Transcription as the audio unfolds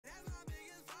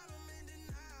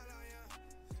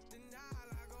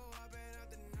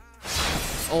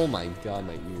Oh my god,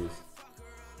 my ears.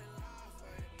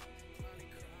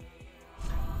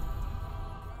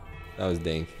 That was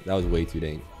dank. That was way too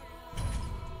dank.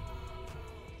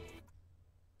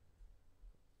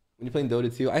 When you're playing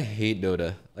Dota 2, I hate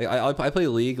Dota. Like I play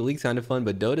League. League's kind of fun,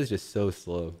 but Dota is just so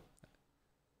slow.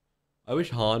 I wish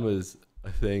Han was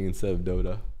a thing instead of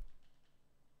Dota.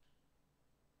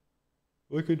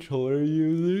 What controller are you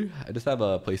using? I just have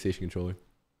a PlayStation controller.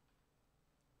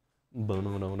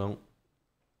 No.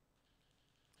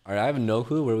 Alright, I have no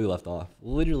clue where we left off.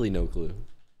 Literally no clue.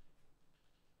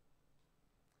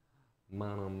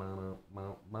 Are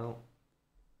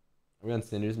we on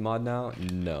Cinder's mod now?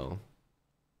 No.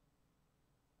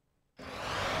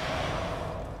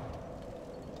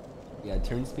 Yeah,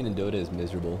 turn speed in Dota is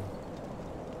miserable.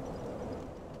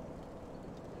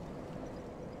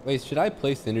 Wait, should I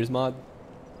play Cinder's mod?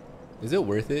 Is it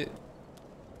worth it?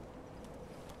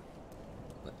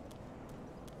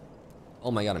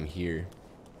 Oh my god, I'm here.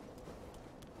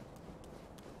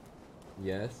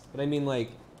 Yes, but I mean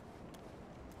like,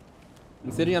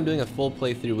 considering I'm doing a full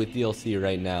playthrough with DLC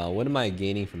right now, what am I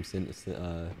gaining from Cinder's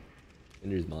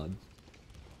mod?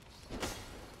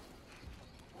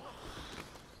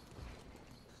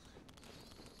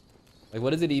 Like,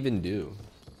 what does it even do?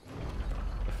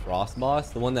 The Frost boss?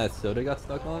 The one that Soda got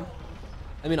stuck on?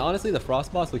 I mean, honestly, the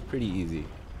Frost boss looked pretty easy.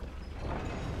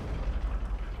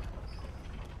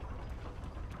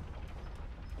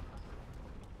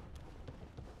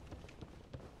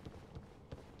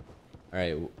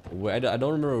 Alright, I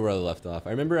don't remember where I left off.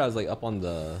 I remember I was like up on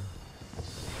the...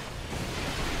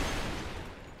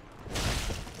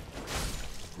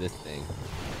 this thing.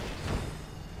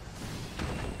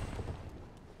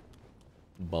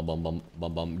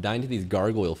 Bum. Dying to these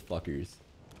gargoyle fuckers.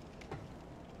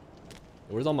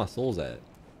 Where's all my souls at?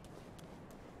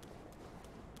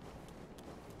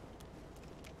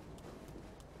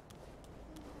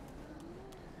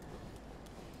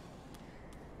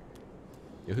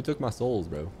 Yo, who took my souls,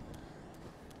 bro?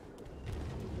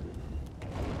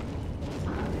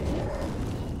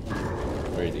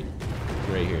 Where is he?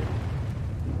 Right here.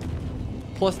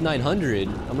 Plus 900.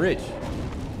 I'm rich.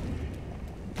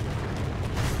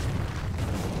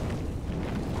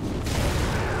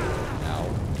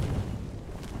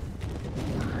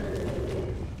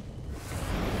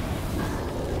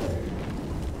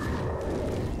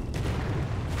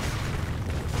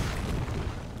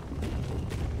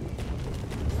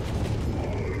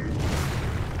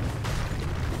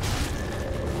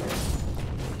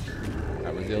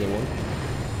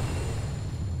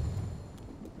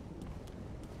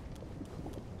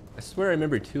 I swear I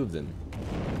remember two of them.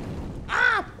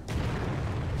 Ah!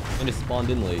 And it spawned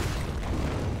in late.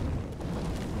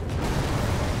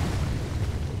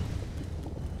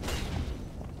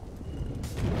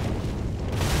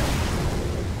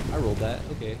 I rolled that,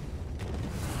 okay.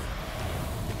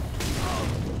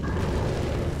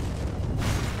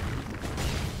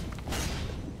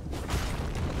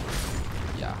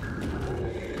 Yeah.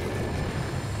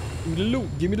 Give me the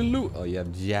loot, give me the loot. Oh, you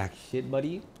have jack shit,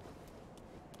 buddy.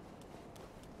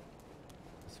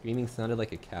 Screaming sounded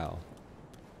like a cow.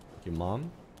 Like your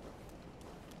mom?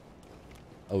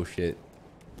 Oh shit.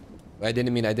 I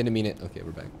didn't mean it. Okay, we're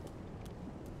back.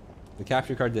 The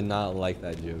capture card did not like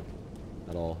that joke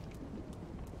at all.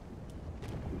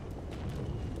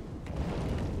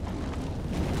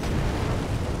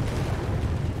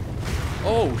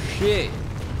 Oh shit.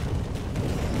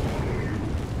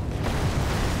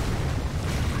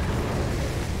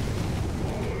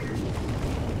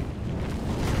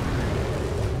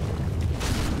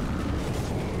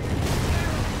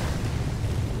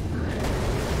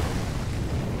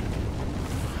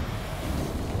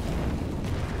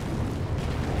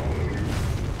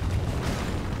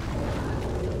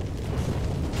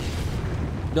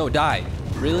 No, die.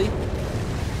 Really?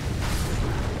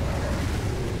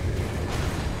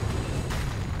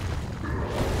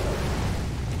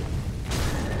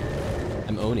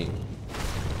 I'm owning.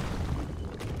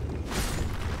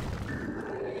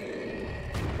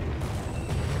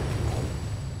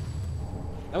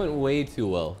 That went way too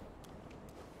well.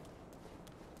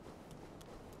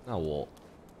 Now what?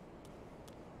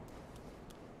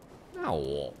 Now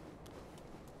what?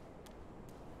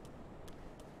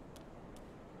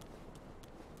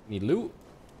 Need loot?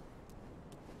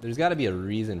 There's got to be a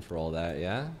reason for all that,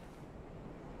 yeah?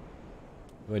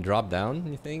 Do I drop down,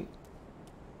 you think?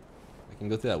 I can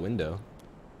go through that window.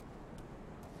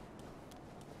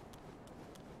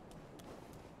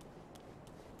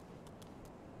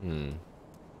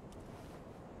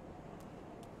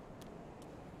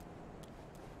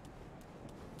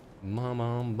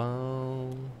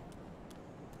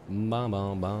 Bom,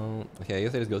 bom, bom. Okay, I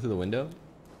guess I just go through the window.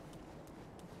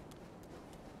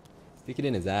 Stick it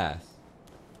in his ass.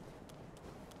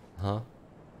 Huh?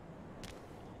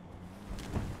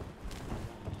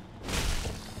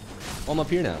 Oh, I'm up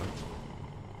here now.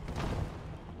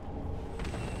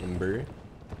 Ember.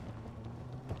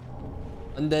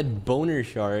 Undead boner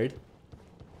shard.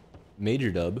 Major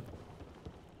dub.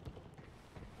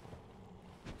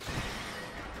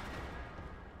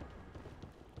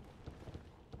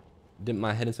 Dip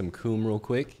my head in some coom real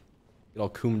quick. Get all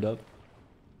coomed up.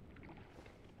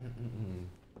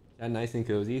 Yeah, nice and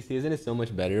cozy. See, isn't it so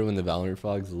much better when the Valorant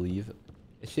frogs leave?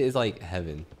 This shit is like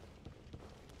heaven.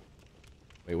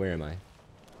 Wait, where am I?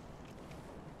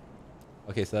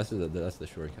 Okay, so that's the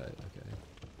shortcut.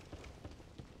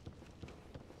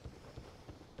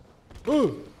 Okay.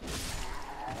 Ooh!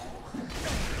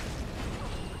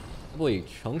 Boy,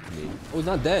 chunked me. Oh, he's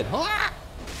not dead. Ah!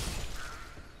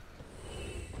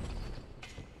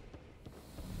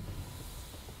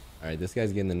 Alright, this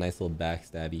guy's getting a nice little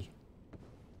backstabby.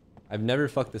 I've never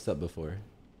fucked this up before.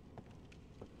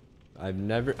 I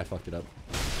fucked it up.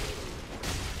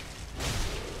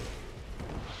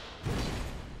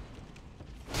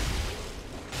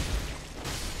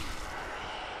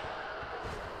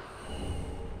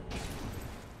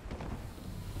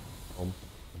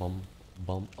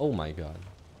 Bum. Oh my god.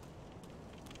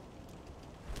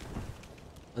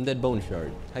 Undead bone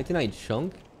shard. Titanite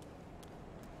chunk?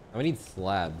 I need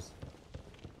slabs.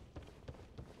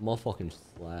 Motherfucking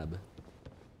slab.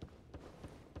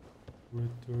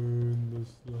 Return the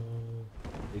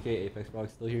slab. AKA Apex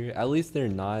frogs still here? At least they're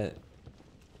not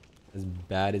as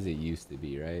bad as it used to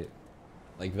be, right?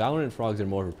 Like Valorant frogs are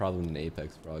more of a problem than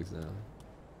Apex frogs now.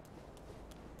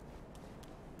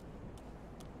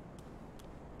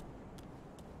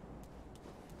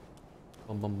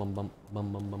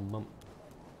 Bum.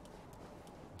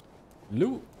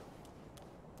 Loot.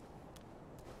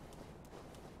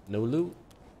 No loot.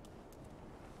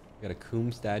 Got a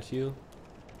coom statue.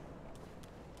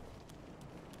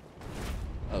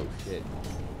 Oh shit.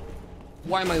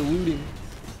 Why am I looting?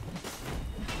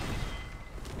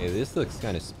 Hey, this looks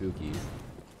kind of spooky.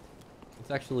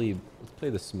 Let's play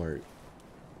the smart.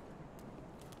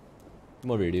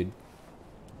 Come over here, dude.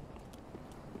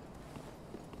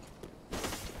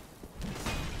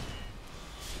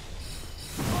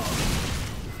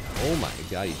 Oh my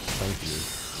god, he chunked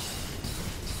me.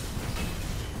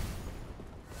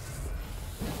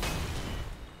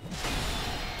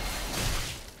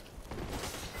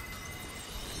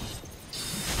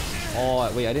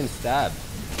 Oh, wait, I didn't stab.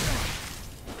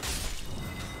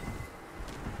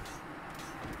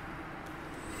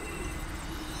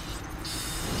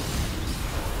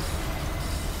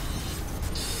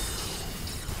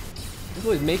 This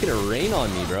boy's making it rain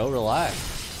on me, bro. Relax.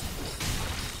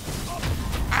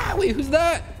 Ah, wait, who's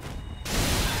that?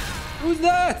 Who's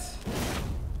that?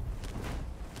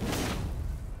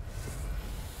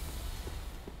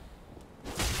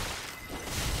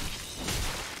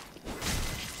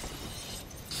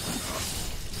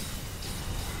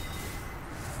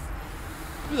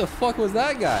 Who the fuck was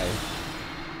that guy?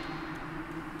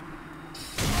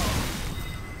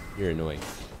 You're annoying.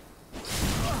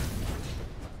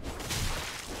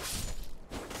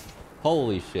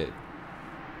 Holy shit.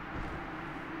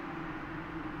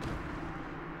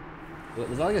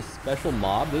 Was that like a special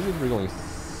mob? This is we're going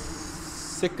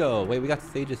sicko. Wait, we got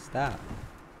Sage's staff.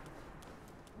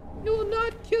 You will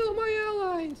not kill my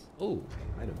allies. Oh,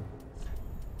 item.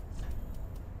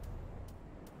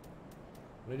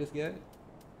 What did I just get?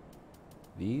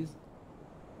 These?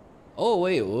 Oh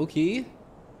wait, okay.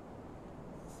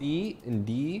 C and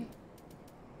D.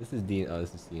 This is D. Oh,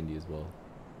 this is C and D as well.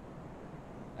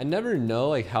 I never know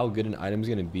like how good an item's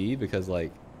gonna be because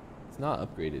like it's not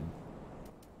upgraded.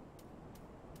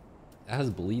 It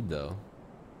has bleed though.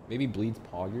 Maybe bleeds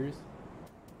poggers.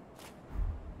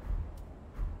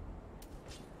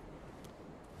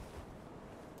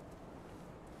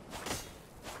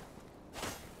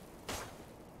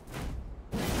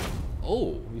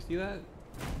 Oh, you see that?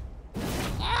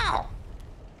 Ow!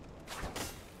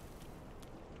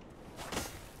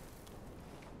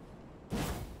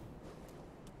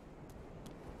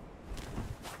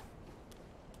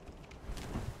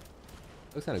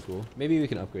 Looks kind of cool. Maybe we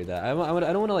can upgrade that. I don't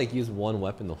want to like use one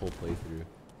weapon the whole playthrough.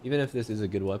 Even if this is a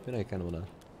good weapon, I kind of want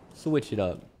to switch it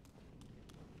up.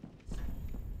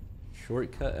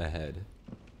 Shortcut ahead.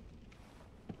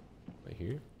 Right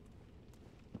here.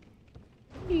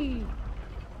 Whee.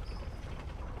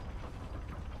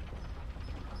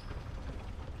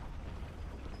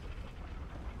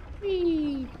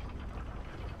 Whee.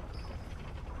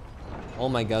 Oh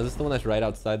my god, is this the one that's right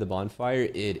outside the bonfire?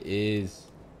 It is.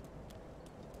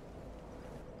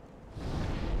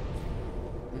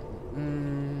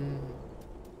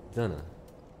 Dunna.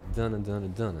 Dunna, dunna,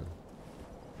 dunna.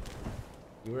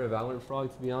 You were a Valorant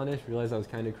frog, to be honest. Realized I was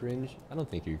kind of cringe. I don't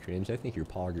think you're cringe. I think you're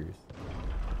poggers.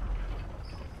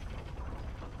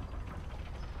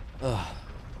 Ugh.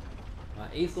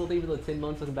 Acel, thank you for the 10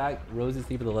 months. Welcome back. Roses,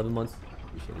 thank you for the 11 months.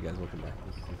 Appreciate it, guys. Welcome back.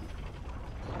 Thank you, thank you.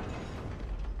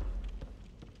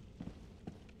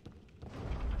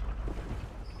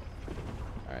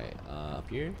 Alright, up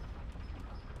here.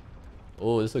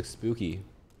 Oh, this looks spooky.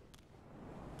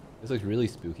 This looks really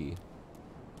spooky.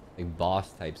 Like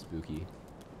boss type spooky.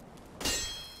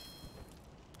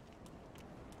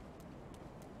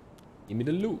 Give me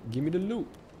the loot. Give me the loot.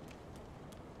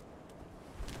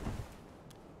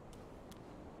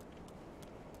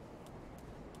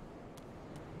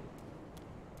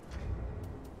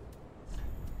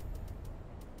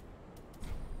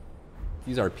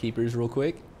 These are peepers real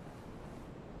quick.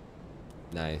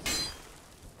 Nice.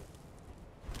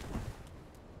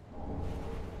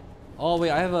 Oh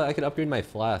wait, I could upgrade my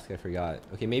flask. I forgot.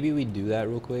 Okay, maybe we do that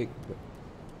real quick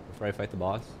before I fight the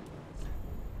boss.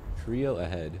 Trio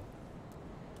ahead.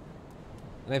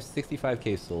 And I have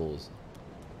 65k souls.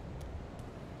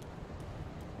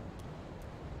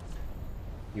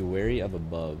 Be wary of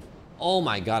above. Oh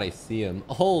my god, I see him.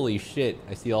 Holy shit,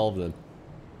 I see all of them.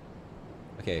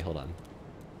 Okay, hold on.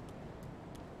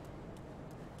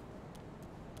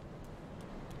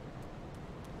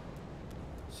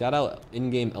 Shout out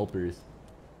in-game helpers.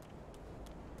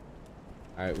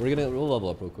 Alright, we'll level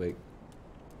up real quick.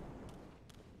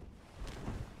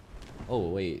 Oh,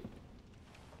 wait.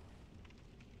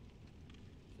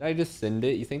 Should I just send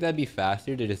it? You think that'd be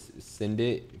faster to just send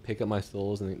it, pick up my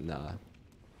souls, and nah.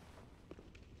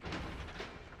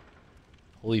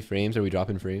 Holy frames, are we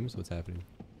dropping frames? What's happening?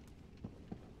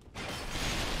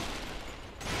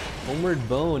 Homeward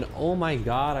bone. Oh my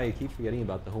god, I keep forgetting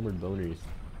about the homeward boners.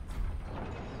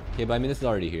 Okay, but I mean, this is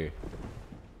already here.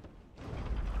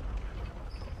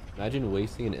 Imagine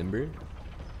wasting an ember.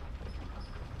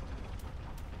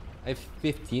 I have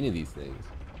 15 of these things.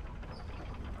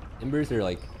 Embers are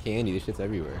like candy. This shit's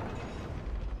everywhere.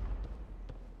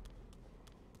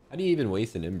 How do you even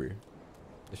waste an ember?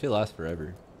 This shit lasts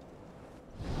forever.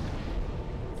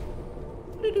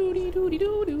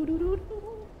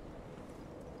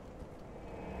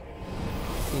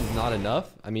 Seems not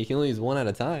enough. I mean, you can only use one at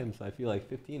a time, so I feel like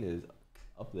 15 is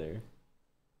up there.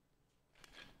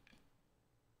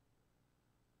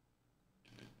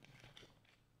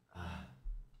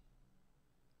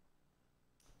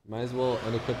 Might as well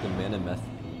unequip the mana mess.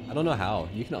 I don't know how.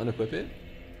 You can unequip it?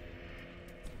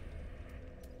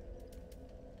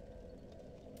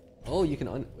 Oh, you can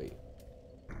wait.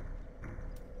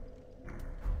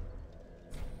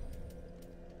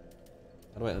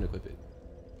 How do I unequip it?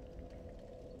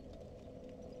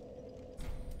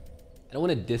 I don't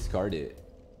want to discard it.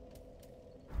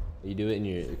 You do it in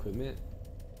your equipment?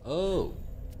 Oh.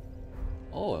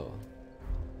 Oh.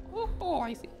 Oh,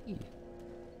 I see.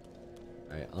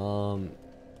 Alright,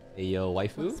 hey yo,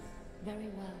 waifu? Very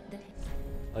well done.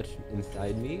 Touch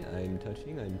inside me. I'm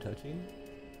touching.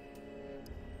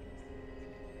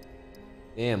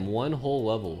 Damn, one whole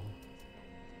level.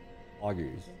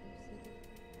 Augers.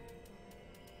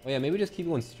 Oh yeah, maybe just keep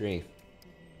it on strength.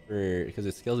 Because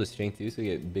it scales with strength too, so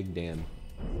you get big damn.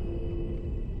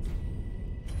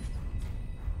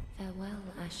 Farewell,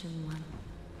 Ashen One.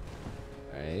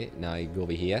 Alright, now I go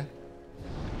over here.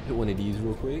 Hit one of these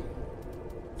real quick.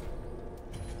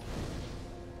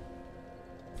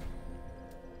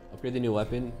 Upgrade the new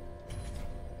weapon.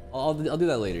 I'll do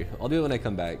that later. I'll do it when I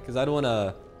come back, because I don't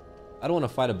wanna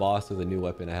fight a boss with a new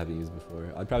weapon I haven't used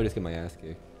before. I'd probably just get my ass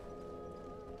kicked.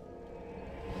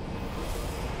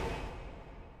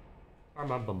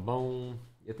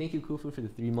 Yeah, thank you, Kufu, for the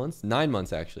 3 months. 9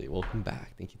 months, actually. Welcome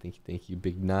back. Thank you.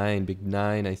 Big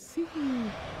nine. I see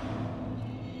you.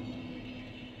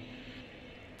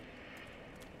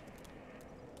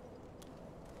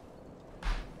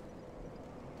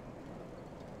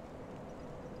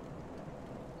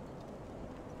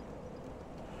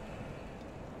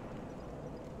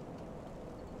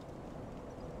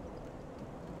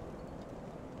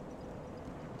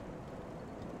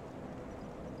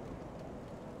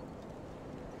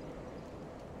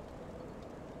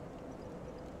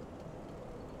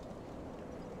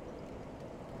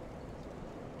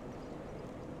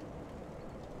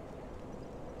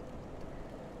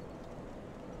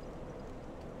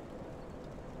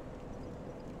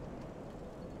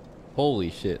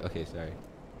 Holy shit. Okay, sorry.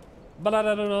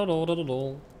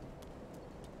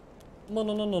 No,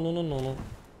 no, no, no, no, no, no, no.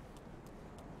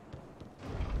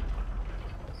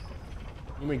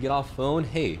 You want to get off phone?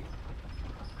 Hey.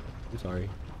 I'm sorry.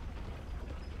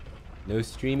 No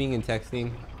streaming and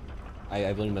texting.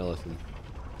 I've learned my lesson.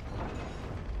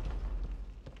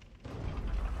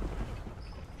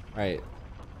 Alright.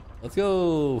 Let's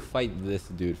go fight this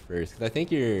dude first. Because I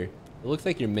think you're... It looks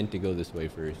like you're meant to go this way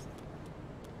first.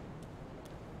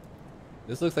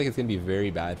 This looks like it's going to be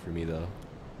very bad for me, though.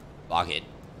 Fuck it.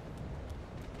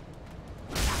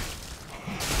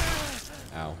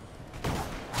 Ow.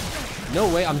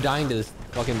 No way I'm dying to this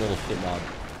fucking little shit mob.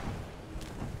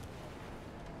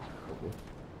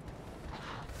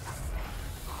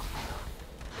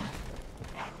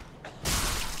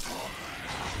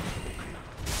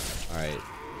 Alright.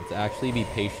 Let's actually be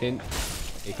patient.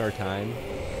 Take our time.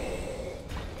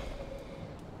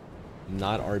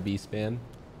 Not RB spam.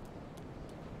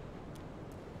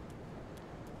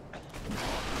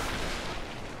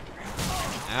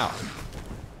 Ow.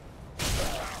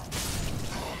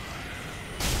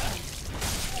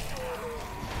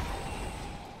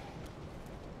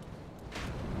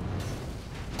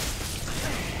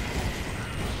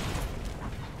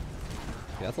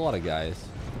 Okay, that's a lot of guys.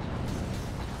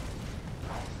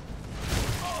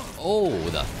 Oh,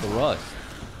 the thrust.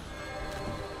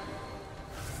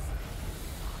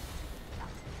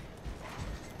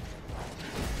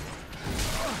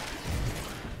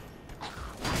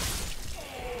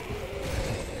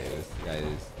 Okay, this guy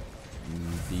is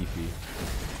beefy.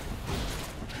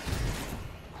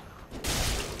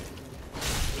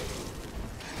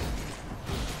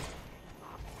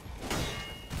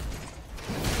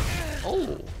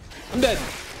 Oh, I'm dead.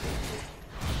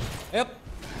 Yep.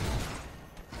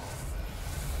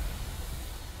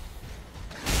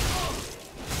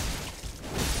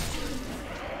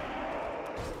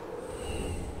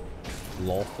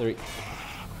 Lol 3.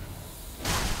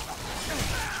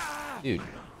 Dude.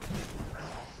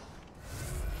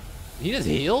 He just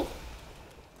heal?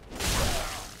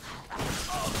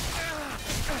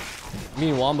 I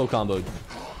mean wombo comboed.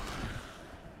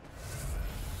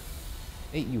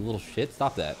 Hey, you little shit.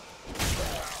 Stop that.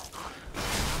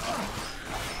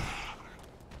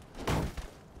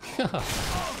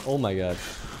 Oh my god.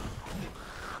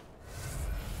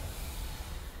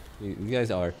 You guys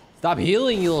are... Stop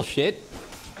healing, you little shit.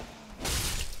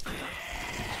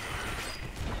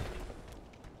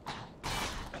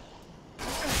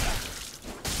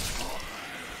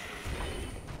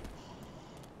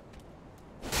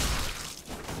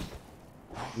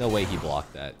 No way he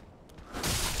blocked that.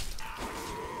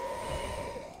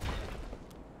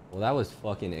 Well, that was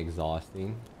fucking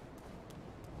exhausting.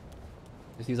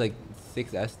 Just use like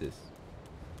 6 Estus.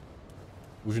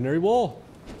 Visionary wall.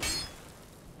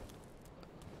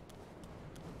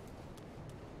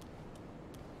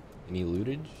 Any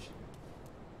lootage?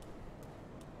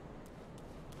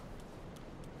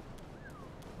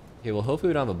 Okay, well hopefully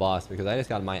we don't have a boss because I just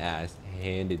got my ass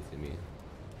handed to me.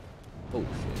 Oh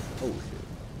shit. Oh shit.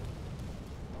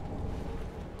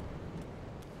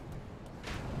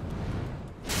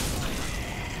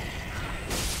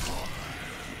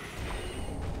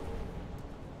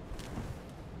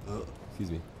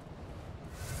 Excuse me.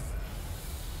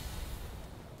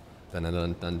 Dun dun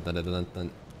dun dun dun dun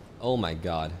dun. Oh my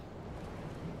god.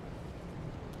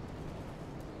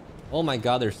 Oh my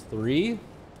god, there's 3?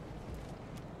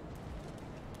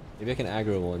 Maybe I can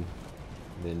aggro one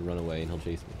and then run away and he'll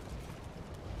chase me.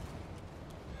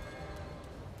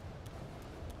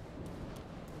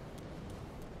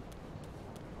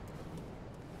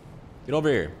 Get over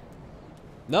here.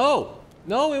 No!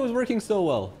 No, it was working so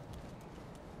well.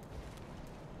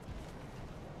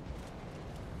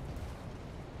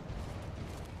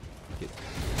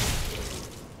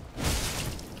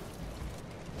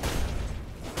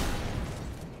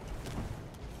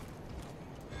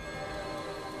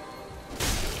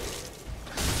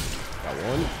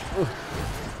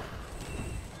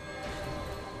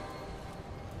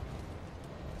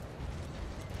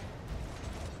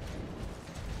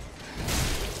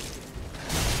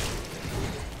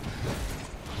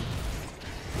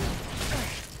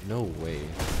 No way.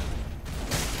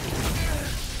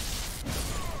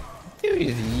 Dude, he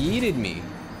just yeeted me.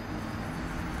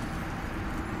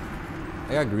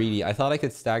 I got greedy. I thought I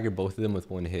could stagger both of them with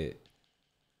one hit.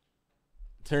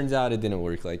 Turns out it didn't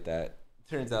work like that.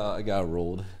 Turns out I got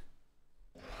rolled.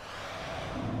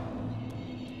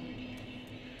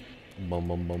 Bum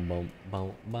bum bum bum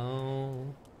bum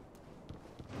bum.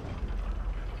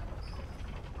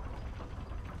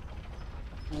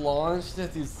 Launch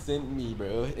that you sent me,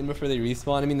 bro. And before they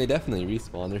respawn, I mean they definitely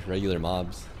respawn. There's regular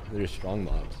mobs. They're strong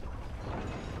mobs.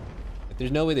 I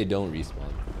There's no way they don't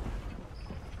respawn.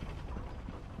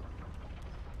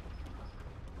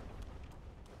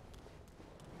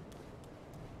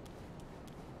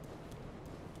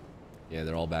 Yeah,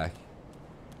 they're all back.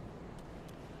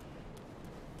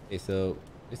 Okay, so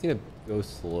I just need to go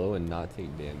slow and not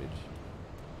take damage.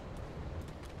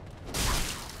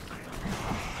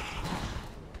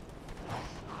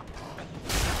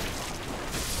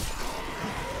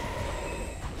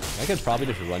 I could probably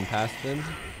just run past them,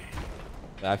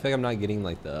 but I feel like I'm not getting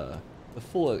like the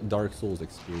full Dark Souls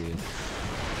experience.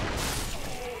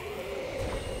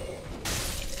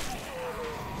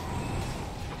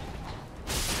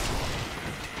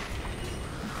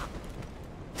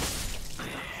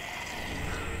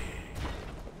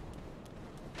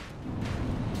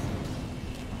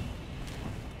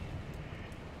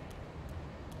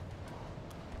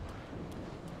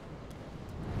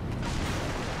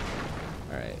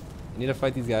 Alright, I need to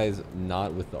fight these guys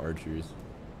not with the archers.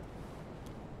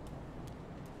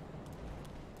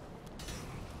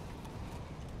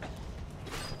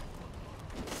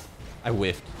 I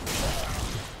whiffed.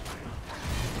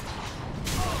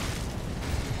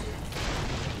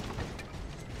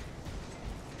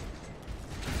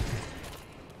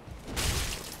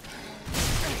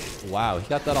 Wow, he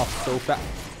got that off so fast.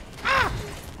 Ah!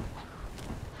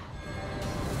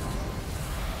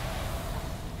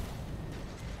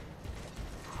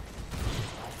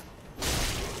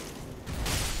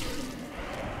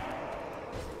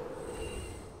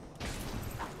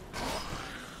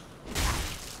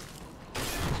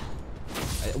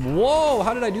 Whoa,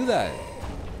 how did I do that?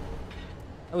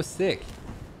 That was sick.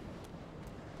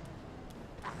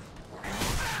 Oh,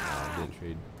 I didn't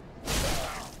trade.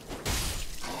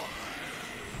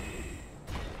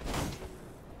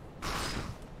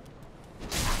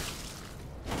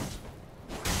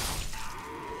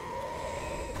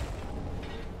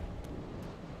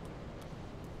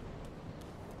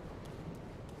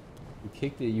 You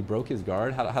kicked it, you broke his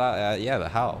guard? Yeah,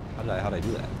 but how? How did I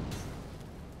do that?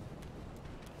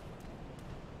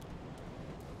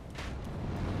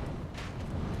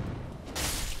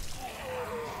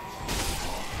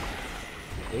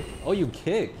 Kick? Oh, you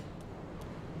kick.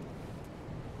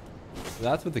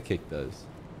 That's what the kick does.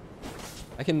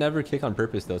 I can never kick on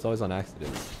purpose though. It's always on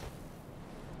accident.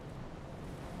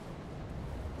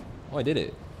 Oh, I did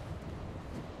it.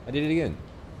 I did it again.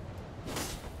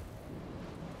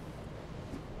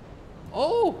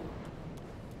 Oh!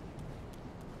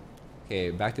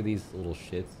 Okay, back to these little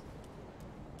shits.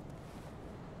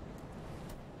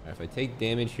 Alright, if I take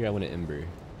damage here, I want an ember.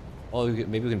 Oh,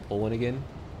 maybe we can pull one again.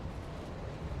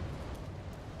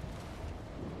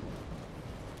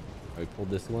 I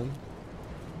pulled this one.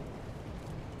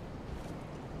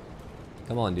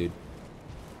 Come on, dude.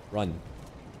 Run.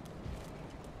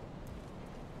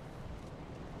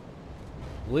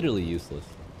 Literally useless.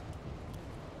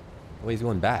 Oh, he's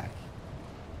going back.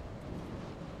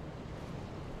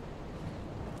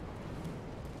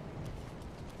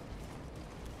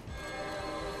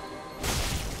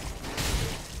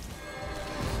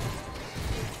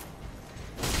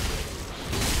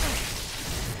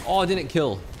 Oh, it didn't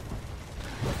kill.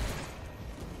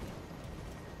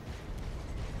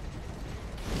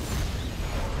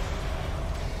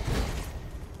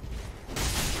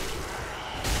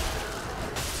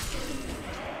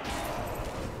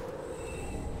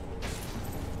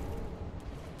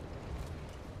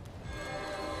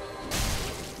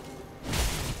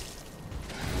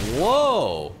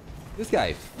 Whoa! This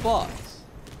guy fucks.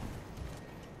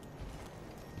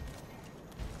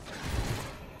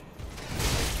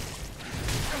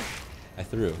 I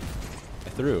threw.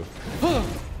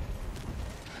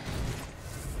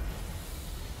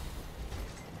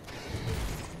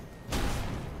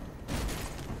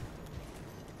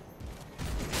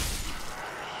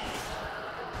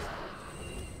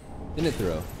 Didn't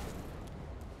throw.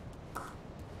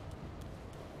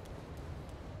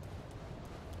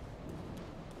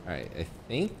 Alright, I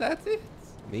think that's it.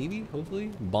 Maybe,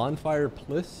 hopefully. Bonfire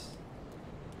plus.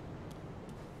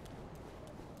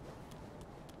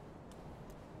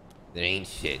 There ain't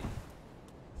shit.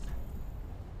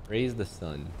 Raise the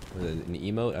sun. What is it, an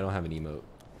emote? I don't have an emote.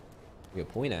 You can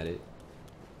point at it.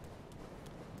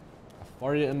 I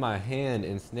farted it in my hand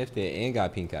and sniffed it and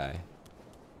got pink eye.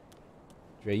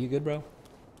 Dre, you good, bro?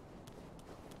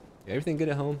 Everything good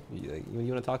at home? You want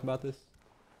to talk about this?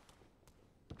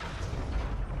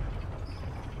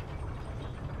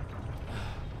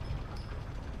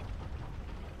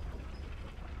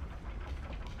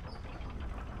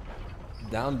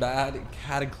 Down bad,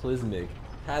 cataclysmic.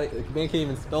 Man can't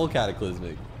even spell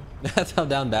cataclysmic. That's how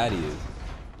down bad he is.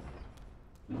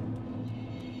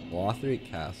 Lothric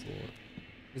Castle.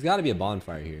 There's got to be a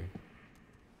bonfire here.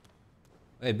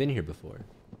 I've been here before.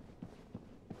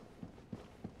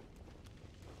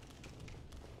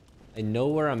 I know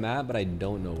where I'm at, but I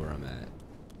don't know where I'm at.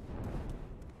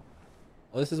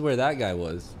 Oh, this is where that guy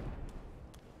was.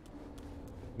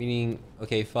 Meaning,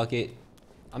 okay, fuck it.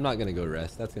 I'm not gonna go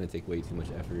rest. That's gonna take way too much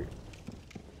effort.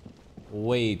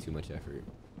 Way too much effort.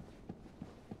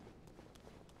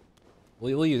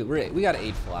 We'll use it. We got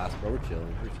 8 flasks, bro. We're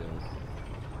chilling. We're chilling.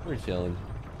 We're chilling.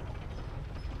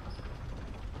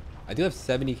 I do have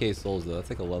 70k souls though. That's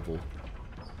like a level.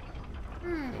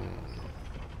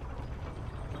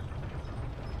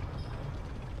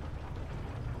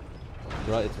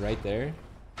 Bro, it's right there.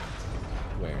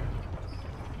 Where?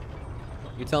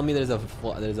 You tell me there's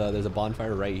a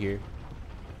bonfire right here.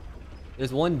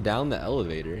 There's one down the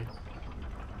elevator.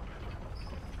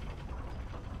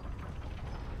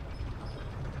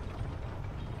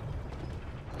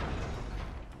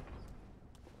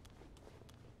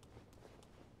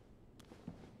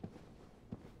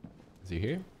 Is he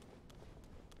here?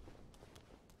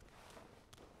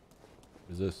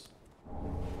 What is this?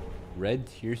 Red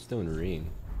tearstone ring.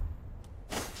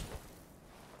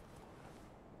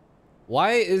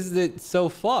 Why is it so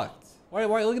fucked? Why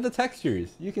look at the textures.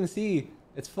 You can see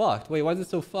it's fucked. Wait, why is it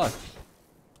so fucked?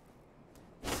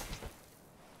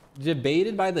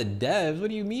 Debated by the devs? What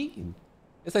do you mean?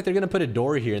 It's like they're gonna put a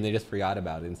door here and they just forgot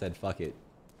about it and said fuck it.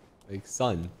 Like,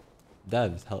 son,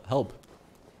 devs, help.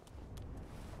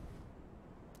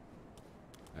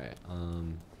 Alright,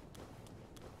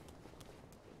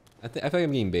 I feel like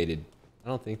I'm getting baited. I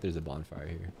don't think there's a bonfire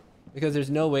here. Because there's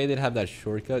no way they'd have that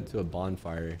shortcut to a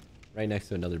bonfire right next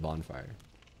to another bonfire.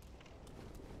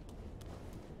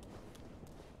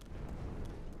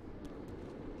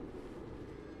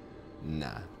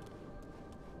 Nah.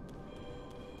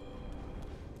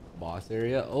 Boss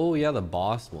area? Oh yeah, the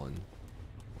boss one.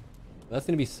 That's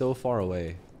gonna be so far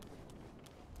away.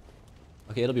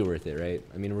 Okay, it'll be worth it, right?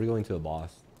 I mean, we're going to a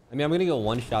boss. I mean, I'm gonna go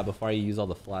one shot before I use all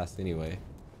the flasks anyway.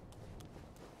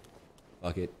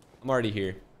 Fuck it. I'm already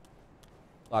here.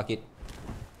 Fuck it.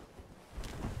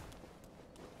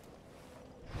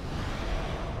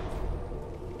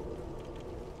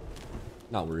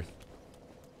 Not worth.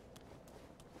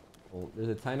 Well, there's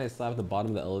a tiny slab at the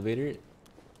bottom of the elevator.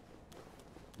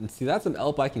 And see, that's an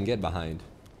elp I can get behind.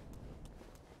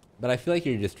 But I feel like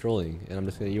you're just trolling, and I'm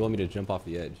just gonna, you want me to jump off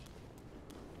the edge.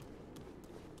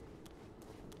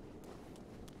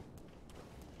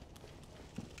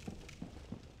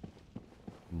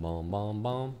 Bomb, bomb,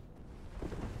 bomb.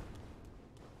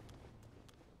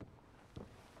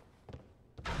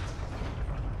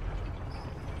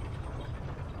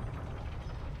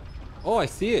 Oh, I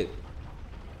see it.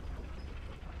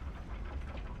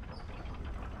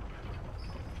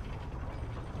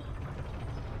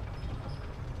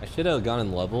 I should have gone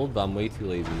and leveled, but I'm way too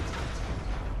lazy.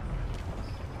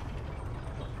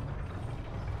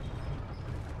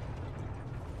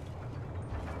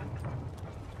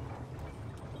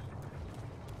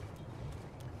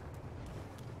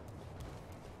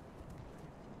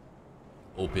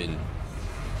 Open.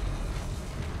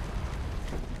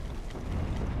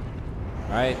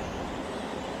 All right.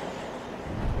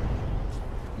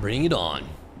 Bring it on.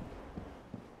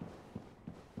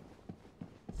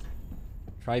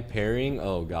 Try parrying.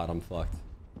 Oh god, I'm fucked.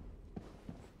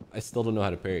 I still don't know how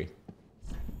to parry.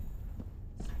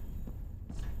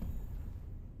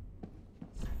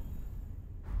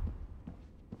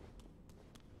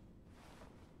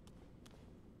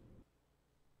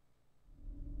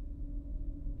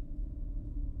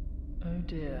 Oh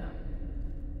dear.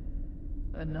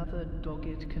 Another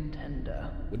dogged contender.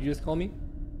 What did you just call me?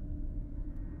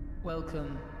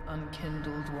 Welcome,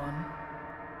 unkindled one.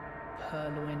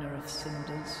 Purloiner of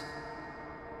cinders.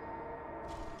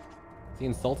 Is he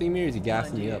insulting me or is he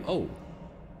gassing me up? Oh.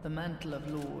 The mantle of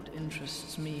Lord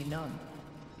interests me none.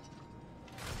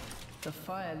 The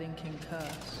fire-linking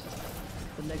curse,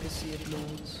 the legacy of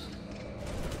lords.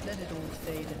 Let it all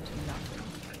fade into nothing.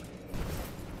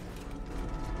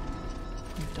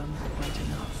 You've done quite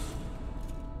enough.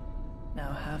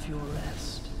 Now have your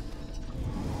rest.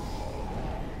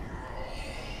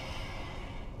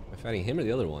 Am I fighting him or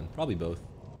the other one? Probably both.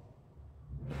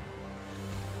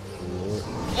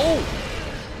 Oh!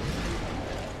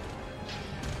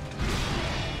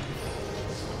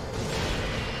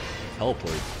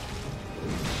 Teleport.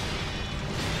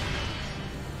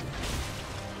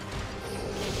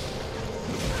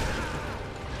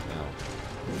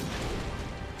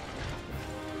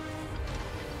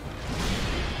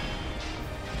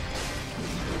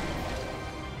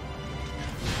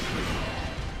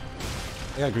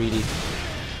 I got greedy.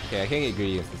 Okay, I can't get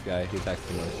greedy against this guy. He attacks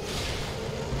too much.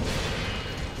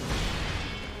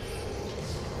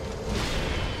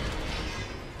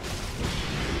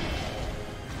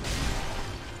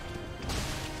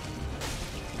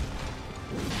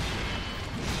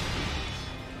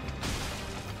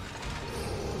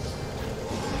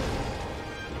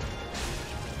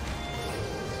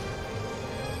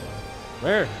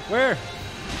 Where? Where?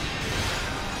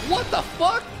 What the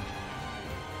fuck?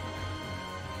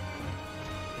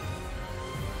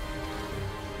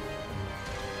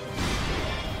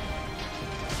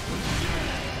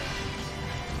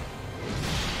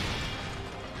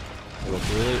 It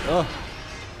was really. Oh.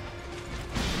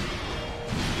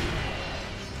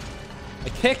 I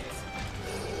kicked.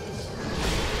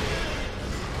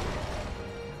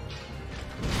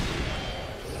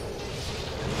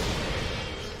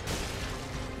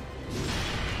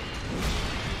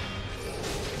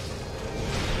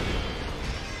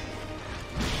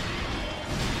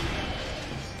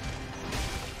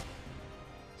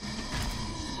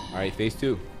 All right, phase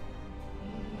 2.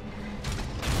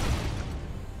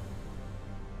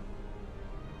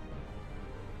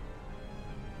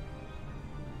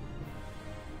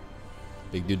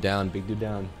 Big dude down, big dude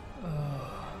down.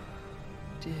 Oh,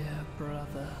 dear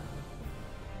brother.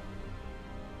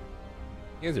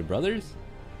 You guys are brothers?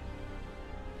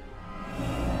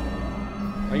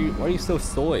 Why are you so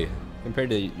soy compared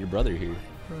to your brother here?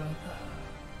 Brother.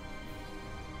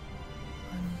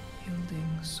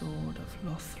 Unyielding sword of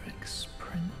Lothric's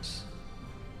prince.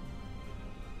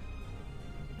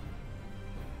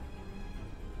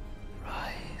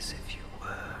 Rise if you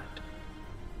would.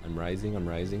 I'm rising, I'm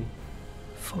rising.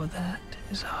 For that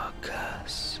is our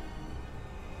curse.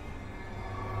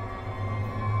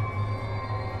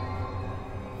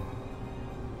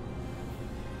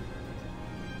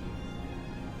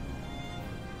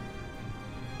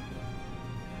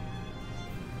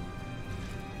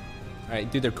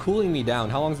 Alright, dude, they're cooling me down.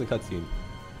 How long is the cutscene?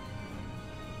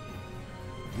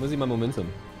 I'm losing my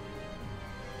momentum.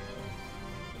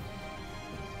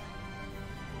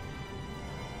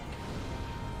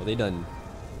 Well, they done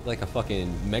like a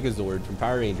fucking Megazord from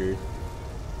Power Rangers.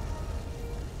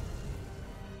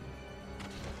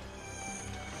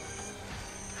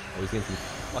 Oh, he's getting some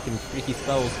fucking freaky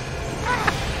spells.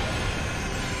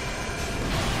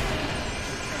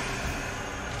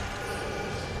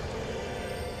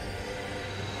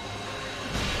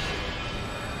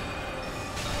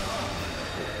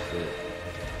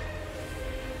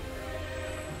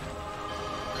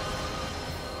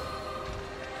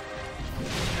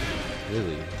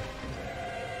 Really?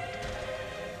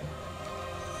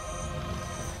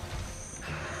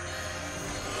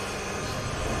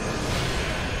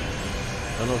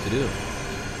 I don't know what to do.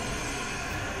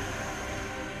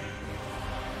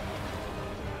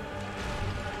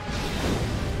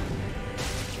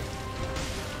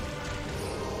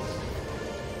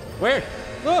 Where?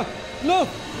 Oh! No!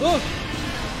 Oh!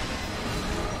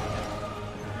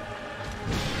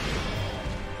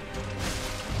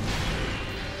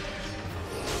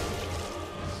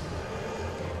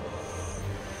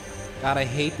 God, I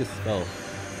hate this spell.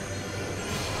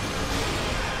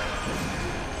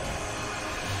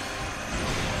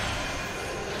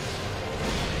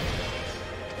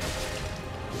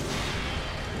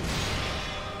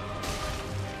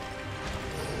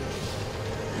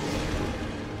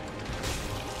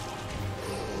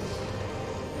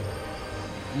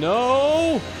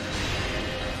 No!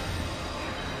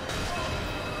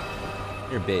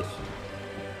 You're a bitch.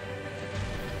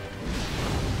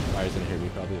 Fire's gonna hurt me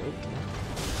probably. Oh.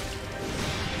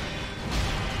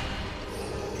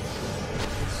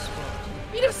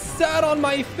 He just sat on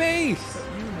my face!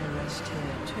 But you may rest here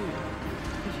too,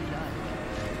 if you like.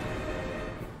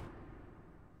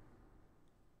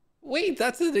 Wait,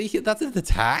 that's an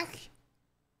attack?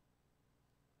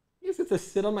 You just have to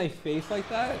sit on my face like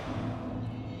that?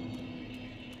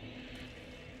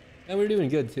 And we're doing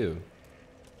good too.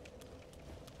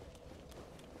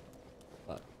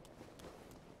 Fuck.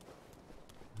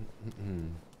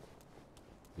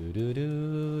 Do do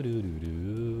do do do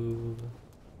do.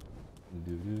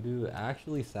 Do do do.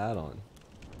 Actually sat on.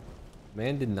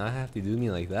 Man did not have to do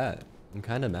me like that. I'm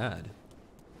kind of mad.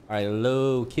 All right,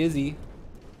 low Kizzy.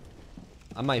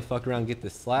 I might fuck around and get the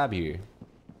slab here.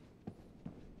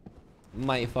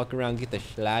 Might fuck around and get the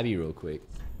slabby real quick.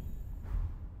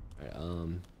 All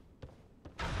right,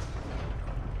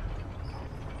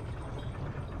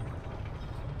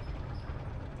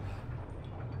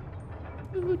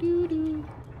 do do do.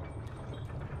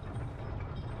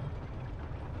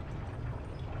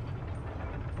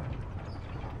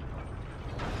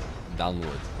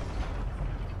 Downwards.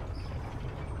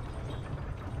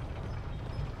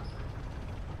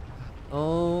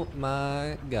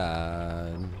 my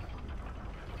god.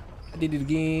 I did it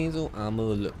again, so I'ma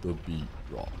let the beat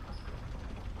drop.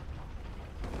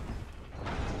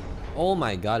 Oh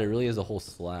my god, it really is a whole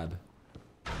slab.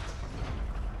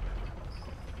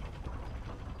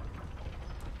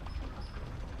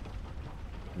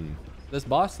 This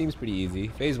boss seems pretty easy.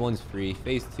 Phase 1's free.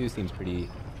 Phase 2 seems pretty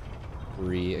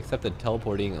free, except the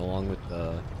teleporting along with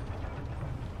the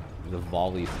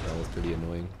volley spell is pretty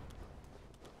annoying.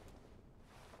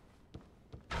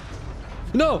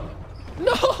 No!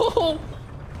 No!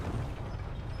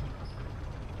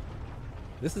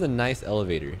 This is a nice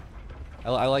elevator.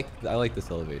 I like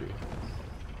this elevator.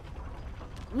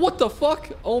 What the fuck?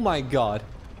 Oh my god.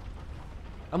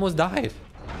 I almost died.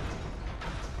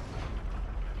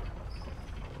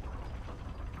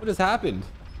 What just happened?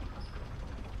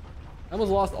 I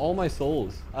almost lost all my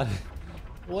souls.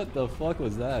 What the fuck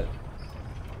was that?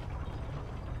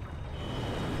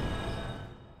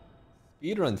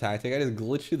 Speedrun tactic? I just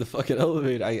glitched through the fucking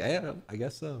elevator. I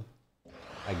guess so.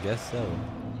 I guess so.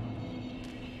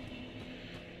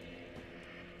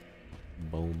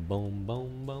 Boom, boom,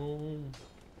 boom, boom.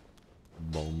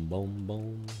 Boom, boom,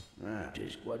 boom. Ah,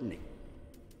 just wasn't it?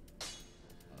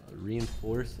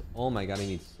 Reinforce. Oh my god, I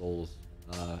need souls.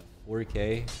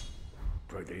 4K.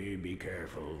 Pretty be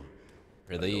careful.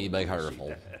 Pretty be careful.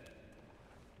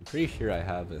 I'm pretty sure I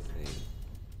have a thing.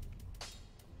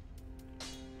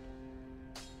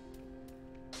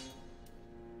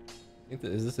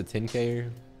 Is this a 10K? How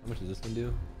much does this one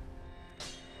do?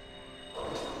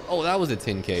 Oh, that was a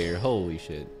 10K. Holy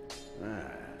shit.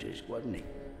 Ah, just wasn't it?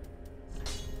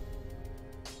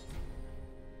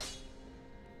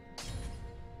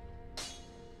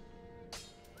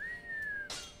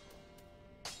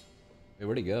 Wait,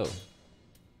 where'd it go?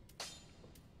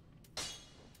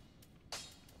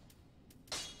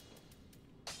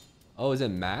 Oh, is it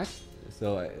max?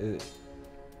 So,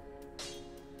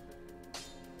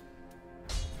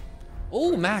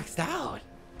 oh, maxed out.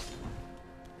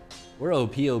 We're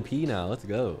OP now. Let's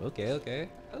go. Okay, okay.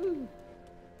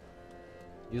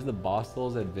 Use the boss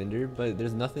souls at vendor, but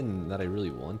there's nothing that I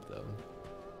really want though.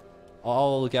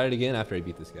 I'll look at it again after I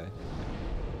beat this guy.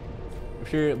 I'm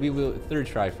sure we will. Third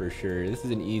try for sure. This is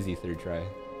an easy third try.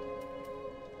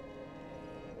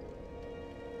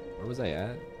 Where was I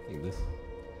at? I think this.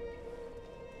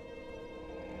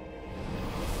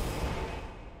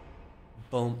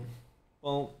 Boom.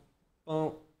 Boom.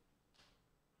 Boom.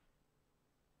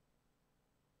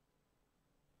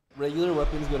 Regular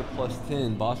weapons go to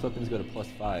 +10. Boss weapons go to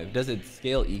 +5. Does it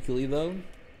scale equally though?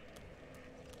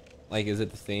 Like, is it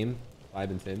the same?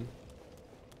 5 and 10?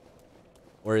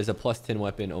 Or is a +10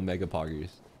 weapon Omega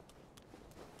Poggers?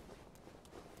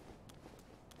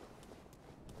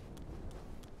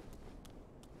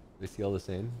 They scale the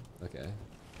same? Okay.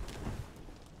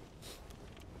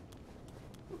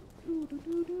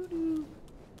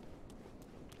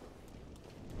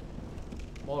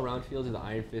 All round shields are the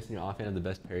Iron Fist in your offhand have the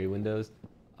best parry windows.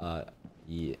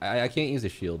 Yeah, I can't use a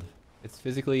shield. It's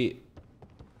physically...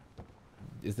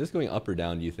 Is this going up or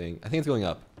down, do you think? I think it's going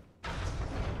up.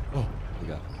 Oh my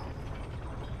god.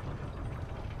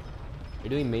 Are you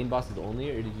doing main bosses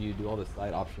only, or did you do all the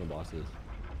side optional bosses?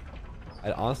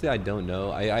 Honestly, I don't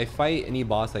know. I fight any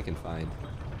boss I can find.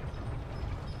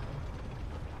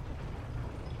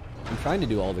 I'm trying to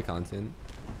do all the content.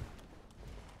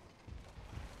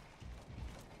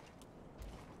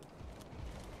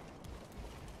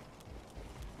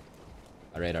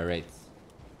 Alright, alright.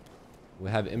 We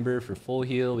have Ember for full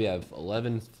heal. We have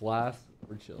 11 flasks.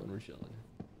 We're chilling, we're chilling.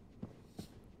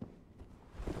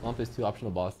 Swamp is 2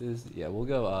 optional bosses. Yeah, we'll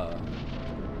go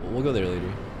there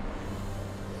later.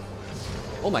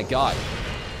 Oh my god.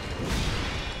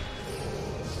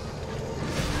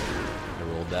 I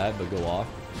rolled that, but go off.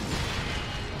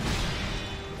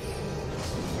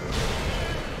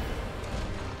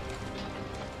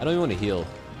 I don't even want to heal.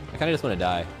 I kind of just want to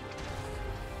die.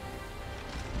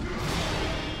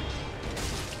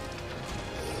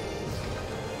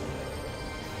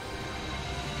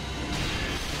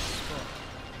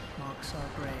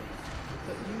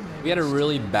 We had a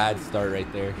really bad start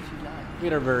right there. We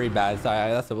had a very bad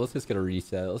start. Let's just get a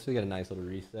reset. Let's just get a nice little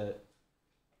reset.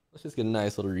 Let's just get a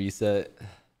nice little reset.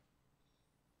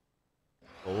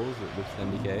 Souls with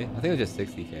 70k? I think it was just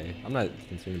 60k. I'm not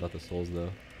concerned about the souls though.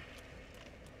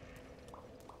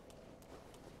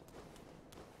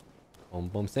 Boom,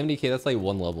 boom. 70k, that's like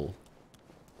 1 level.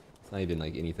 It's not even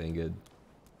like anything good.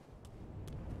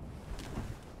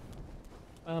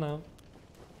 I don't know.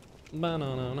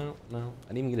 No.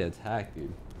 I didn't even get attacked,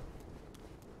 dude.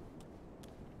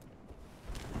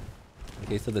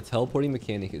 Okay, so the teleporting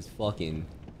mechanic is fucking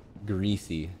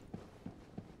greasy.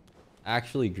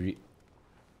 Actually,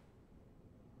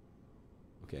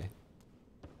 okay.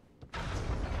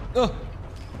 Oh!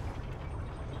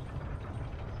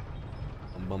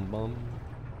 Bum bum bum.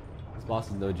 This boss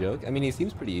is no joke. I mean, he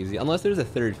seems pretty easy. Unless there's a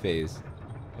third phase.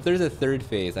 If there's a third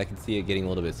phase, I can see it getting a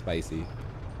little bit spicy.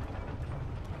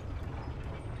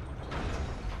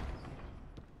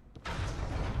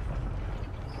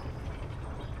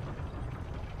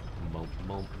 Bum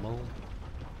bum bum.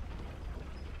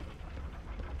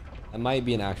 That might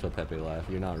be an actual Pepe laugh.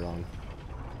 You're not wrong.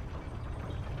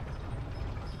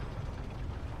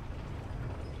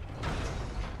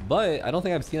 But I don't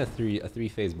think I've seen a three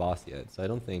phase boss yet, so I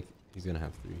don't think he's gonna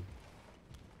have 3.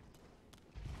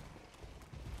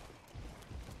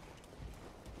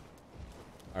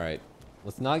 All right,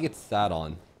 let's not get sat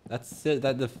on.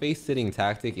 That the face sitting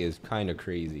tactic is kind of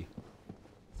crazy.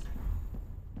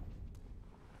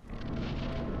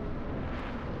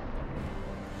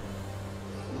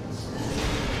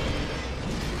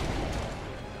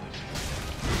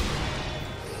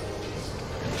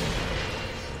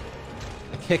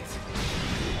 Kicked.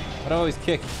 Why do I always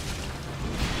kick?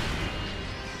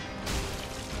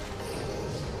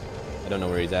 I don't know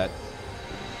where he's at.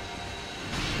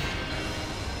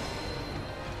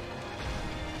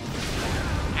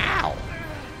 Ow!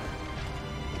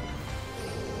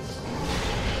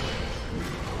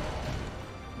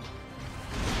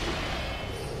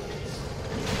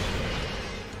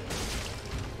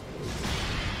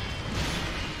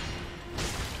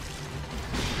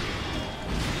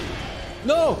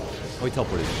 No! Oh, he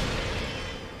teleported.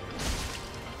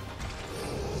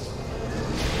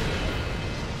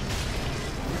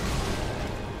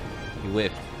 He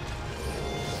whipped.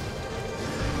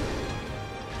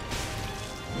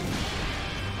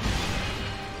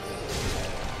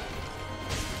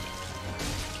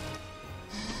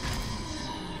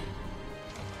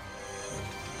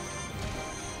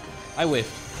 I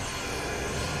whiffed.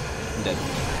 I'm dead.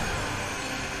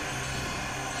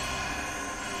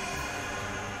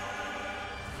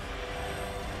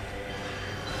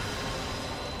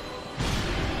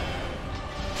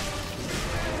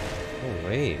 No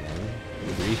way, man.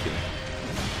 Good grief.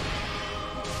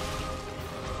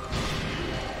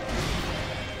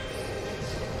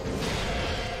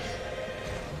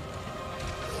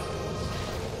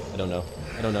 I don't know.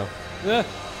 I don't know. Ah!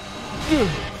 This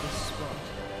spot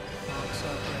marks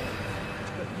our grave,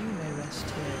 but you may rest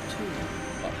here too,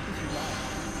 if you like.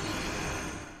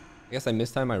 I guess I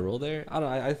mistimed my roll there. I don't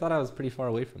know. I thought I was pretty far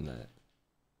away from that.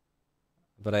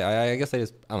 But I guess I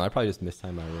don't know. I probably just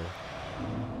mistimed my roll.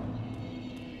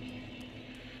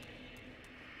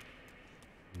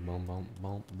 Boom, boom,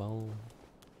 boom, boom.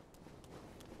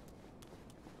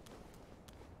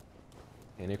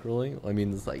 Panic rolling? I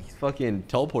mean, it's like fucking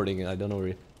teleporting and I don't know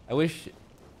where. I wish.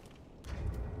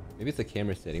 Maybe it's a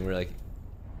camera setting where like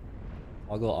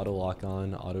toggle auto lock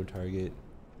on, auto target,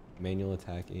 manual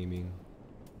attack aiming.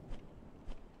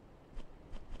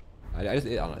 I don't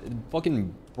know. It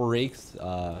fucking breaks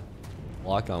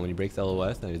lock on when he breaks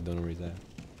LOS and I just don't know where he's at.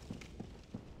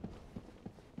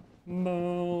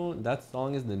 No, that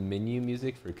song is the menu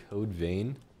music for Code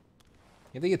Vein.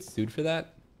 Can't they get sued for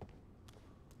that?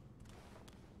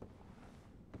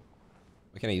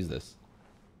 Why can't I use this?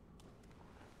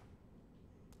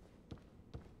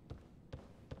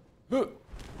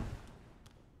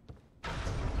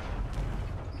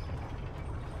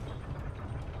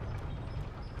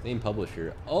 Same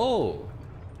publisher. Oh!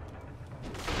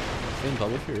 Same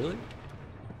publisher, really?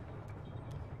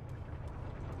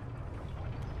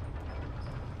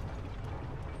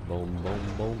 Boom, boom,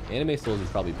 boom. Anime Souls is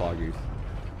probably poggers.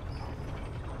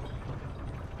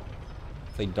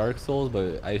 It's like Dark Souls,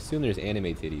 but I assume there's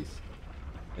anime titties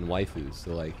and waifus,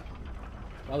 so like,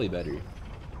 probably better.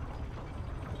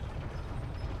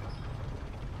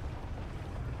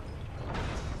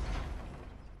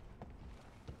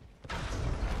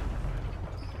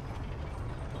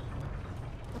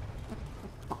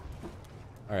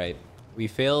 Alright, we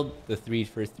failed the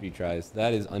first three tries.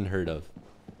 That is unheard of.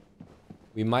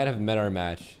 We might have met our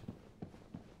match.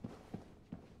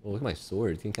 Oh, look at my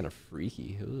sword. It's getting kind of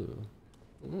freaky. Ooh.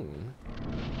 Ooh.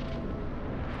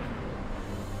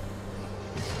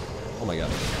 Oh my god.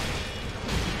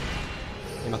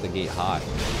 Came out the gate hot.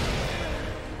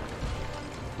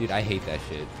 Dude, I hate that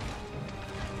shit.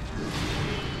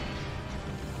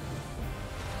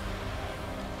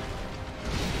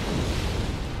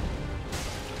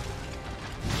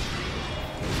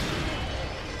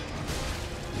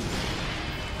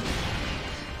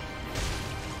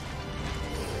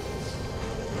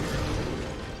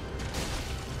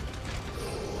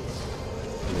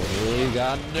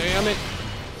 God damn it.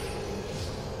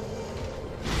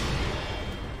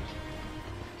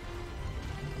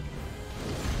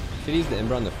 Should use the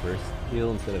Ember on the first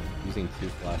heal instead of using 2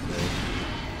 flash rays.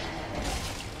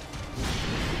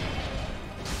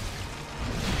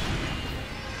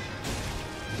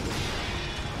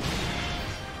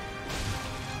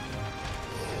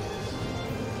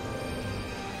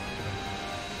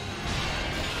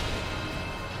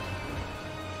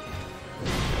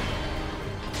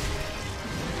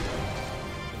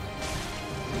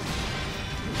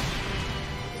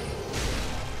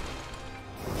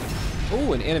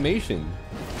 Oh, an animation.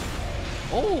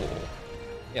 Oh,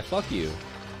 yeah, fuck you.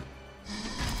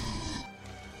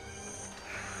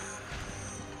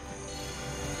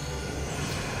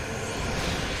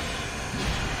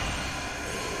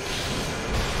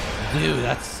 Dude,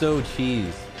 that's so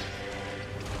cheese.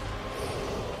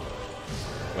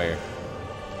 Where?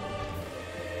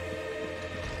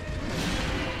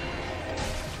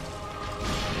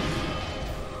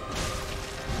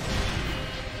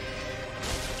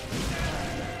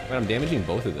 Wait, I'm damaging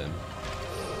both of them.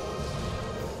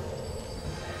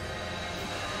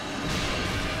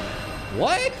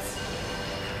 What? This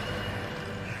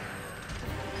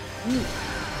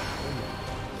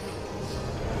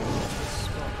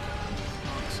spot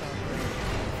marks our grave,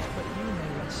 but you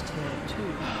may rest here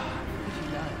too, if you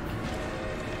like.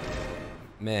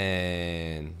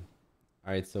 Man.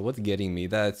 Alright, so what's getting me?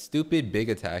 That stupid big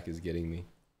attack is getting me.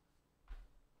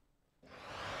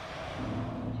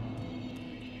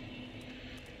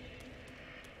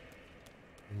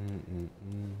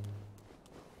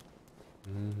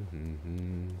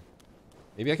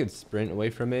 Maybe I could sprint away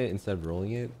from it instead of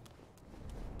rolling it.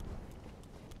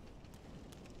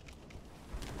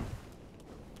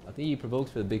 I think you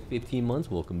provoked for the big 15 months.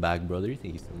 Welcome back, brother.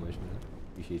 Thank you so much, man.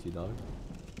 Appreciate you, dog.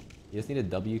 You just need a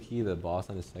W key the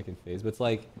boss on his second phase. But it's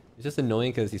like, it's just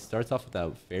annoying because he starts off with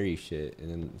that fairy shit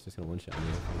and then it's just gonna one-shot me.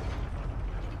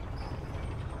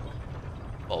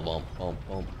 Oh, boom, boom,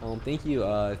 boom, boom. Thank you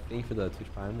for the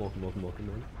Twitch Prime. Welcome,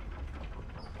 man.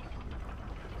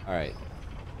 Alright.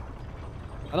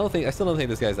 I still don't think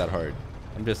this guy's that hard.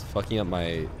 I'm just fucking up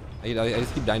my... I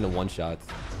just keep dying to one-shots.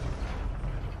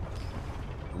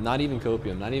 Not even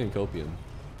copium,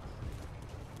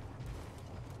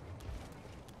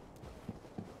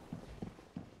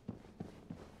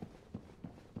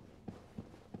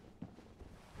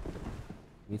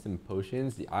 Need some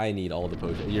potions? I need all the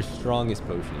potions. Your strongest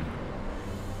potion.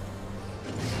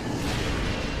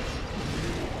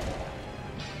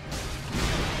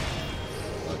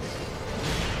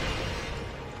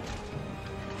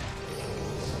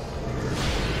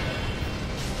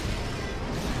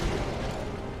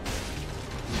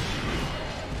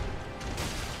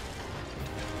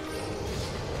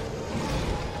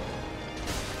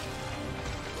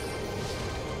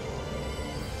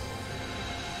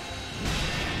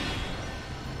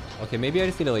 Okay, maybe I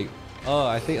just need to like... Oh,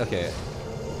 I think... Okay.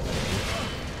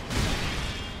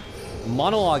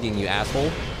 Monologuing, you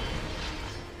asshole.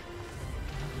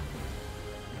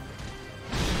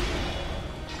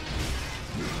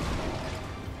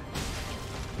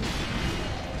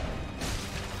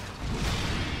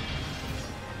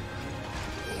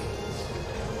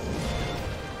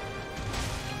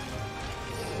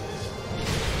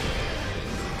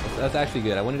 That's actually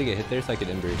good. I wanted to get hit there so I could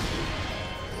ember.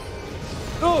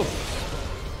 Oh!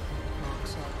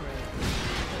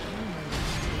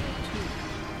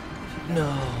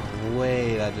 No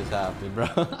way that just happened, bro.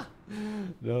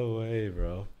 No way,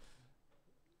 bro.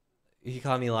 He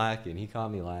caught me lacking.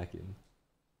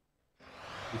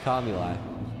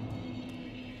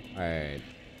 Alright.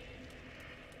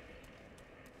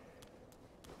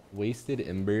 Wasted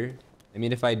ember. I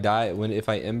mean, if I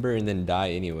ember and then die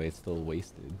anyway, it's still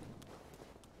wasted.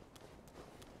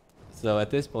 So at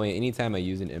this point, anytime I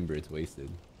use an ember, it's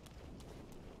wasted.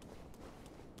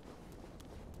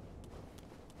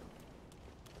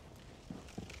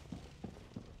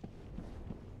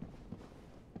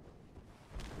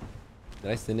 Did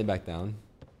I send it back down?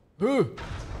 Yes.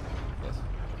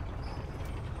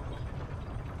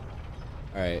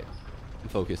 Alright. I'm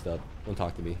focused up. Don't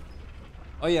talk to me.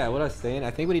 Oh yeah, what I was saying, I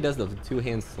think when he does the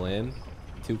two-hand slam,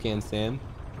 toucan Sam,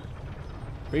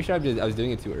 pretty sure I was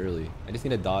doing it too early. I just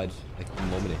need to dodge like the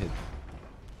moment it hits.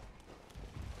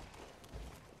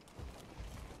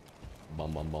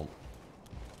 Bum bum bum.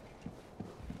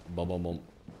 Bum bum bum.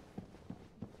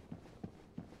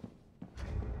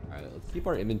 Alright, let's keep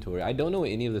our inventory. I don't know what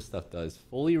any of this stuff does.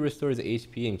 Fully restores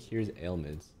HP and cures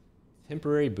ailments.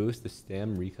 Temporary boost to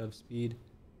stam recup speed.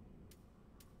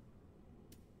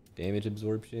 Damage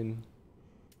absorption.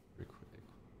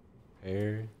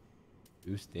 Repair.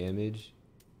 Boost damage.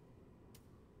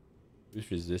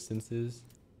 Boost resistances.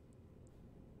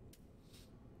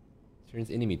 Turns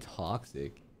enemy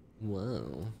toxic.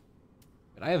 Whoa.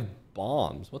 But I have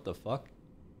bombs. What the fuck?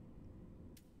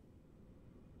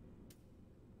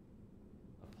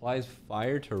 Applies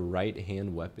fire to right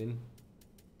hand weapon.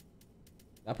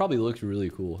 That probably looks really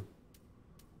cool.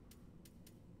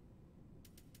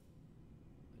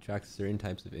 Attracts certain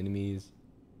types of enemies.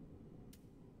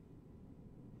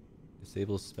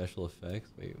 Disables special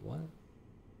effects. Wait, what?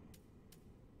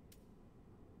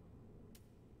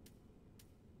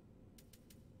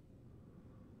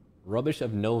 Rubbish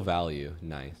of no value.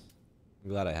 Nice. I'm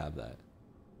glad I have that.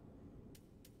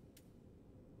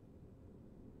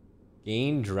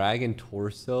 Gain dragon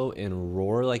torso and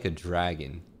roar like a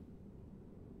dragon.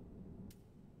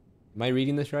 Am I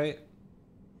reading this right?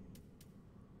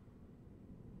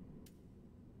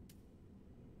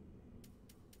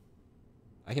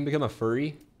 I can become a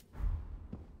furry?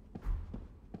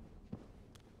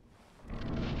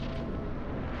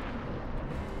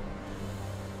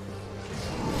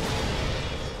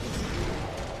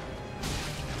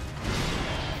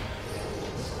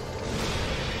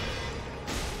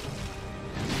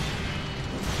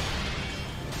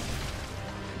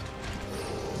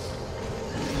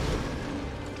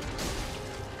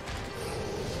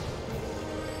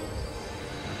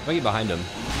 If I get behind him.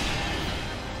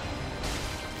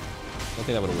 I don't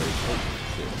think that would have worked. Oh,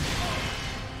 shit.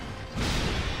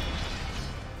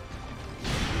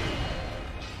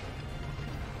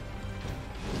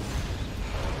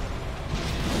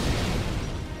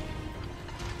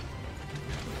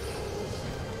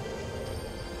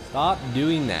 Stop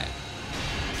doing that.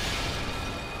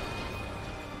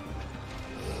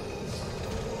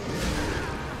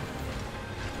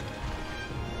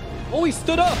 Oh, he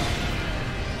stood up!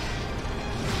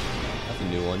 That's a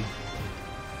new one.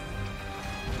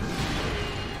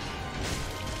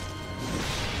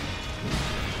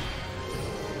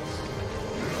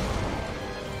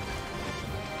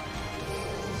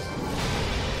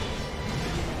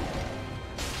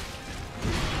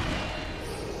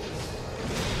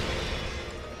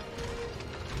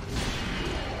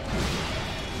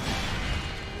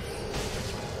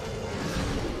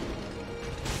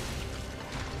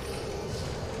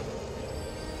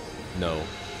 No.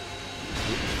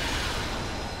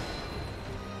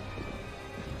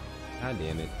 God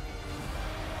damn it.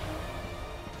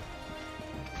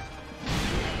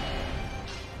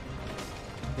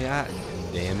 Yeah,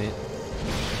 damn it.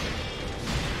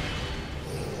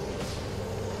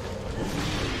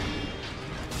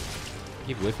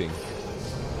 Keep whipping.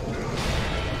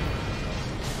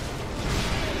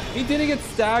 He didn't get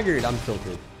staggered. I'm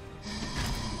tilted.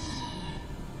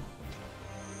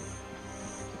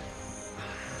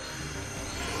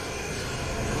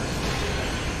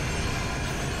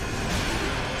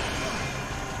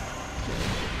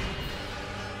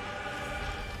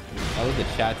 That was the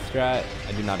chat strat.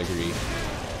 I do not agree.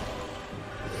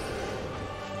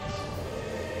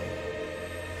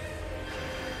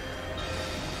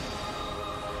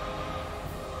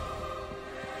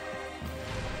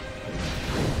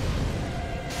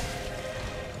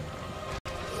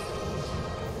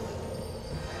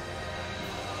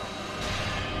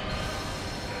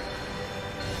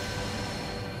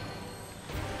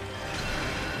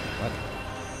 What?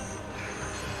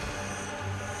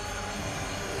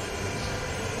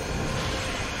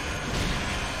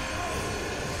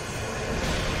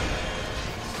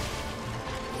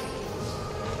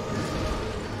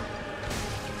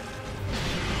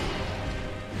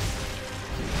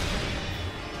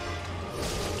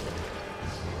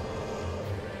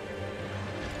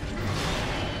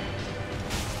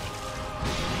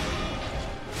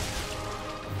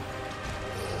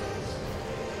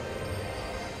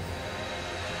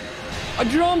 I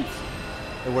jumped!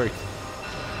 It worked.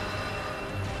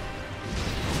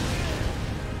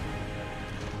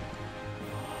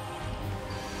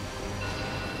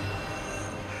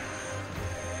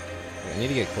 I need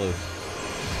to get close.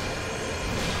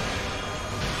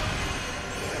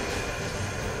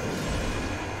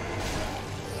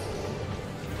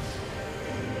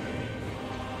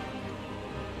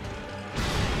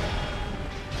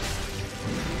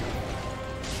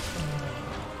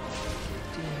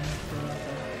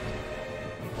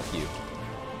 Fuck you.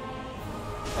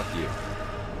 Fuck you.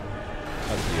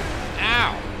 Fuck you.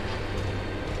 Ow!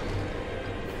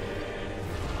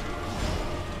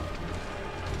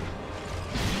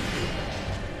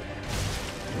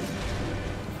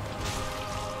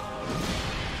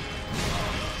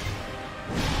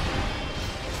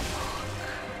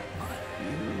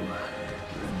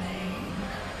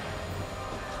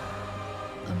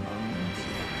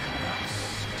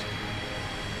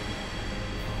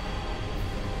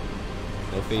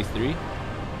 phase 3.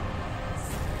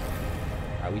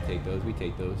 Alright, we take those. We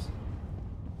take those.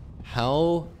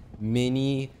 How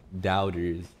many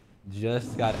doubters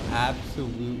just got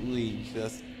absolutely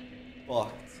just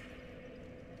fucked?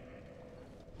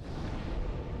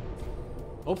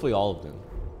 Hopefully all of them.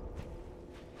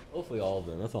 Hopefully all of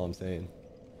them. That's all I'm saying.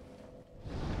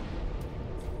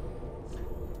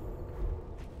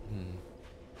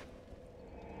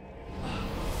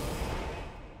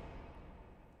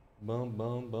 Bum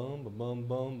bum bum bum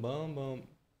bum bum bum.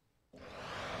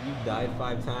 You died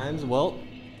 5 times. Well,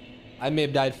 I may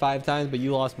have died 5 times, but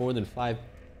you lost more than 5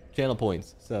 channel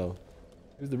points. So,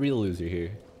 who's the real loser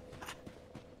here?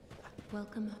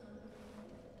 Welcome.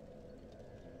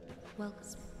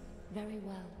 Welcome. Very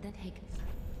well, then Hagen.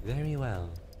 Very well.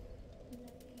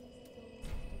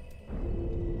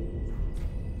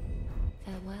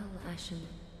 Farewell, Ashen.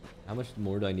 How much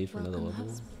more do I need for another Welcome, level?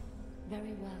 husband.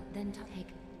 Very well, then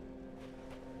Hagen.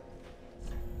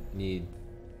 Need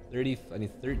 30. I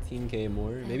need 13k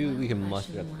more. Maybe we can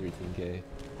muster up 13k.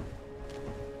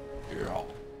 Yeah.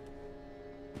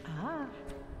 Ah.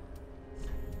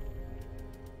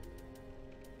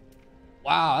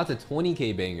 Wow, that's a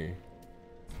 20k banger.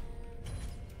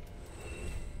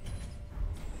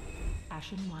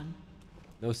 Ashen 1.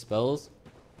 No spells?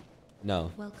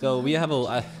 No. Welcome So we have home,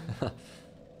 a.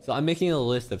 So I'm making a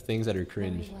list of things that are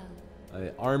cringe. Very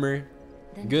well. Armor,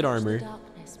 Then good touch the armor,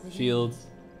 darkness within. shields,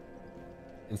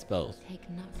 and spells. Take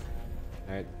note.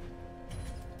 Alright.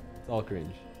 It's all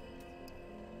cringe.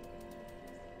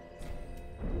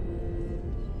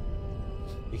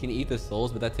 You can eat the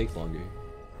souls, but that takes longer.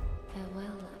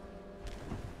 Farewell.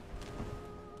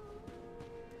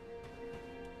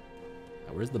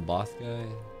 Now, where's the boss guy?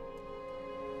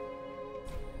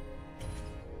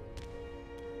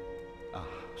 Ah.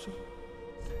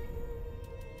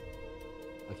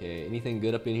 Okay, anything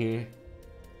good up in here?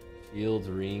 Shields,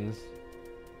 rings.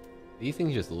 These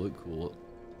things just look cool.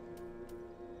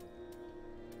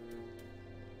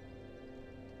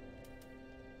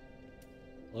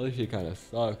 Oh, this shit kind of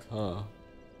sucks, huh?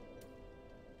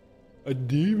 A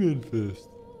demon fist.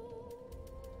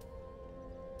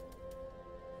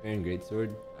 Farron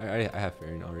Greatsword? I have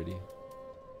Farron already.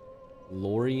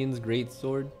 Lorian's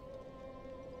Greatsword?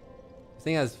 This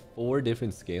thing has 4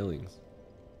 different scalings.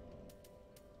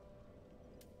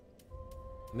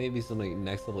 Maybe some like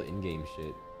next level in-game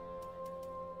shit.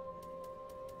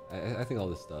 I think all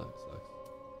this stuff sucks.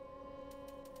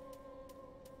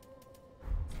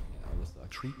 Yeah, all this sucks.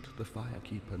 Treat the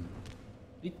firekeeper.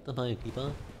 Treat the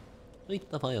firekeeper.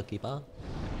 Treat the firekeeper.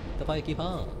 The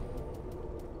firekeeper.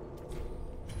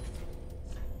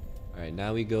 Alright,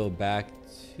 now we go back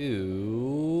to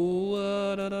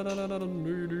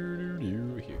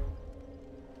here.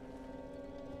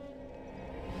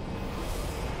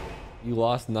 You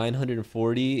lost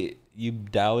 940. You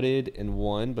doubted and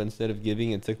won, but instead of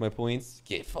giving it took my points.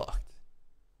 Get fucked.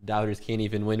 Doubters can't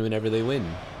even win whenever they win.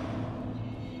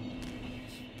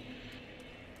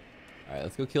 Alright,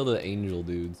 let's go kill the angel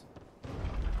dudes.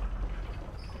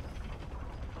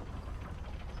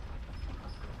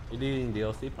 You're doing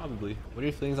DLC? Probably. What are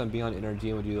your feelings on being on NRG,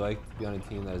 and would you like to be on a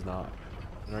team that is not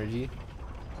NRG?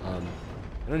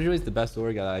 NRG is the best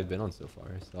org that I've been on so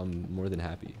far, so I'm more than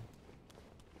happy.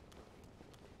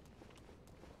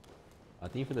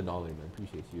 Thank you for the $1, man.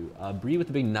 Appreciate you. Bree with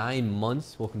the big 9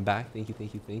 months. Welcome back. Thank you,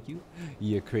 thank you, thank you.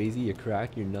 You're crazy, you're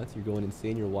crack, you're nuts, you're going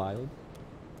insane, you're wild.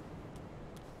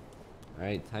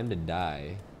 Alright, time to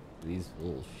die. These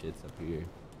little shits up here.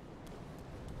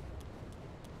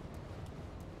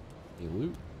 Any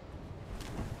loot?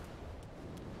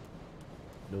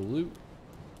 No loot?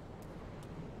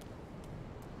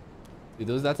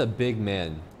 Dude, that's a big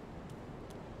man.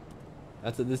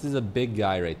 This is a big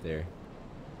guy right there.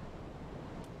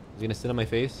 Is he gonna sit on my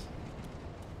face?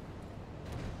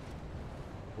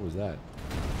 What was that?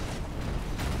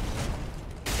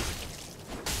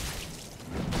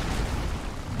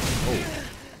 Oh.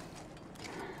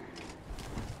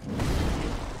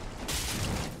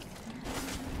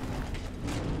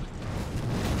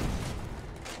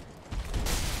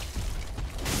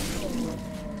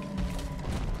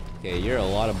 Okay, you're a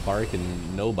lot of bark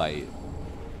and no bite.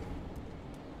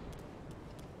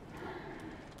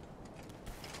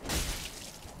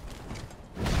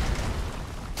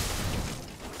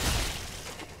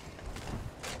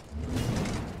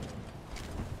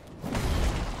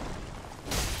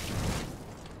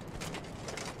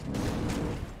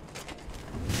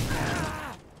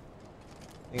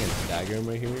 I think I stagger him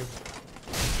right here.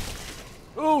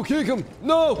 Oh, kick him!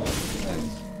 No!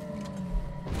 Nice.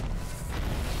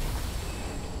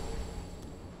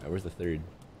 Where's the third?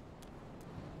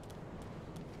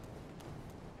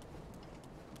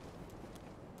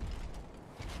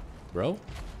 bro.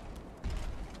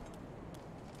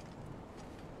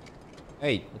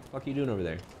 Hey, what the fuck are you doing over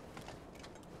there?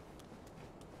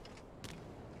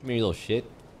 Come here, you little shit.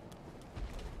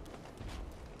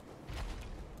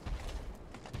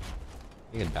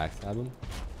 You can backstab him?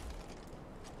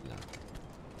 No.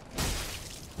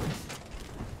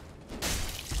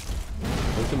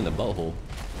 Poke him in the butthole.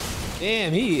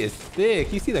 Damn, he is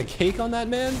thick. You see the cake on that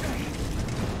man?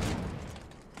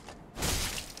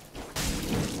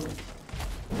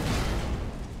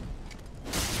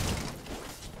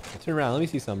 Turn around, let me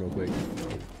see some real quick.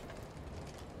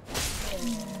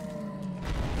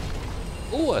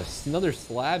 Oh, another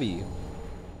slabby.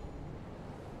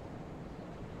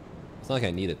 It's not like I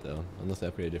need it though, unless I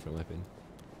upgrade a different weapon.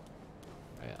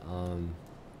 Alright,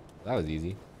 that was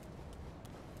easy.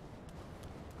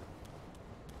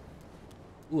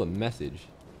 Ooh, a message.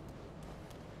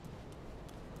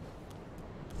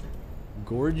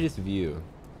 Gorgeous view.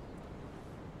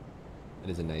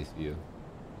 That is a nice view.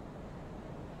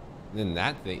 And then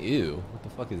that thing, ew, what the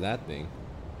fuck is that thing?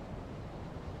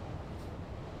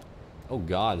 Oh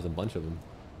god, there's a bunch of them.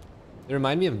 They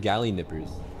remind me of galley nippers.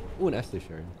 Ooh, an Estus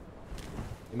shard.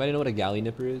 Anybody know what a galley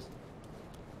nipper is?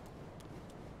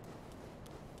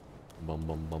 Bum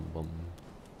bum bum bum.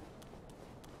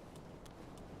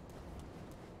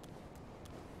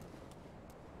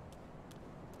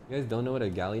 You guys don't know what a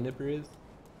galley nipper is?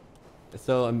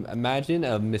 So imagine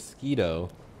a mosquito,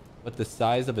 but the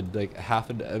size of a like half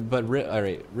a. But all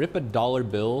right, rip a dollar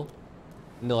bill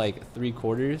into like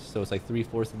 3/4, so it's like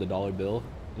 3/4 of the dollar bill,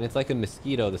 and it's like a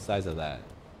mosquito the size of that.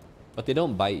 But they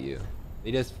don't bite you;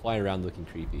 they just fly around looking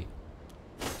creepy.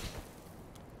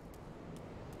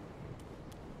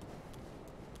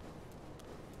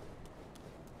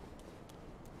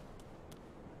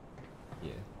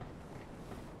 Yeah,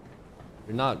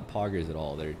 they're not poggers at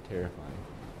all. They're terrifying.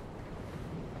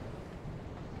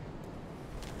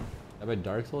 How about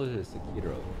Dark Souls or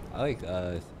Sekiro? I like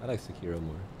Sekiro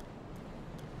more.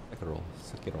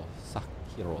 Sekiro.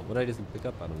 What did I just pick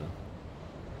up? I don't know.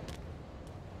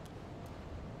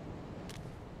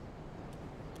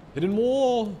 Hidden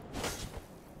wall!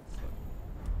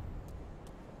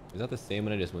 Is that the same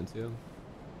one I just went to?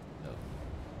 No.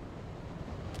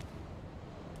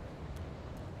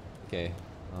 Okay.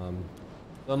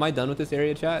 So am I done with this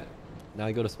area, chat? Now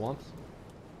I go to swamps?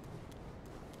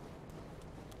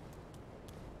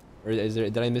 Or is there,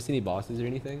 did I miss any bosses or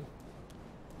anything?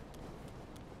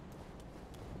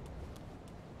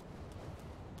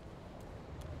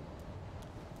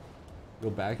 Go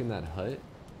back in that hut?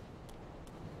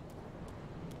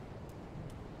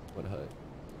 What hut?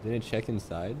 Didn't check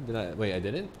inside? Did I? Wait, I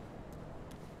didn't?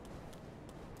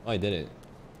 Oh, I didn't.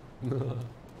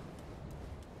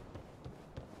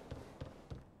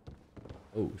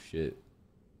 Oh, shit.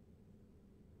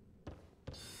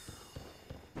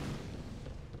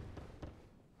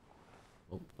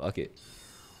 Oh, fuck it.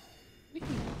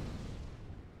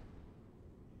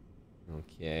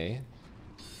 Okay.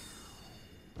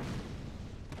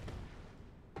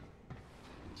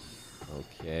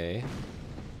 Okay.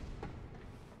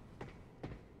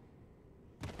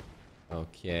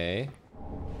 Okay.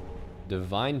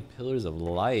 Divine Pillars of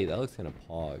Light. That looks kind of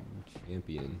pog.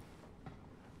 Champion.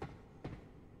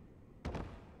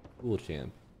 Cool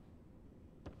champ.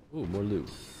 Ooh, more loot.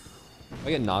 If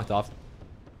I get knocked off.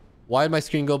 Why did my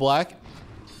screen go black?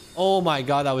 Oh my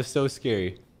god, that was so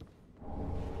scary.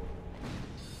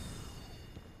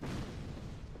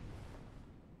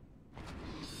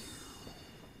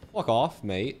 Fuck off,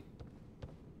 mate.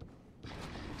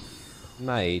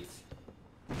 Mate.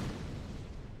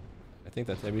 I think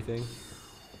that's everything.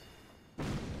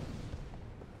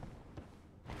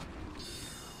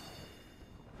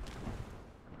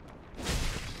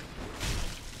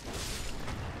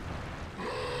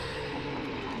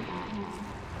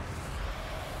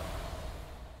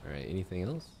 Alright, anything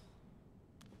else?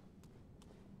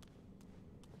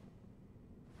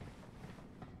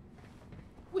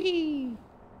 Whee!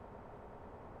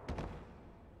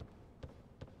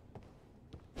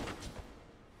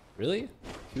 Really?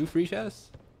 2 free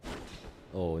chests?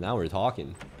 Oh, now we're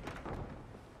talking.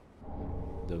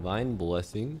 Divine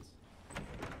blessings.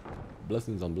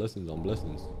 Blessings on blessings on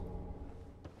blessings.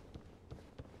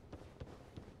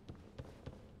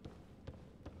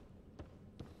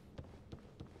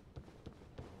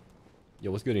 Yo,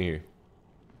 what's good in here?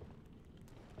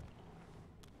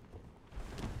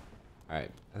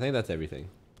 Alright, I think that's everything.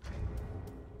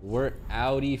 We're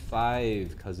Audi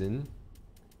 5, cousin.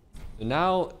 So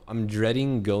now I'm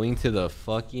dreading going to the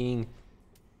fucking...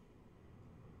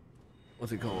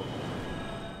 What's it called?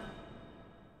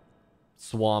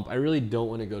 Swamp. I really don't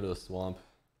want to go to the swamp.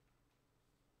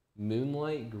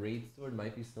 Moonlight greatsword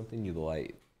might be something you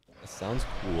like. That sounds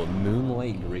cool. A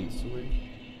moonlight greatsword.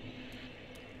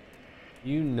 Do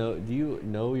you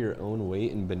know your own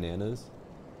weight in bananas?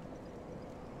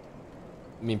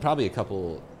 I mean, probably like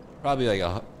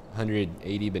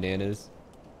 180 bananas.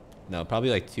 No, probably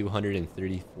like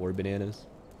 234 bananas.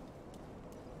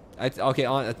 Okay,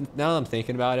 now that I'm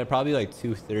thinking about it, probably like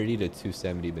 230 to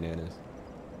 270 bananas.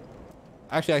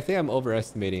 Actually, I think I'm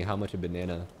overestimating how much a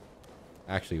banana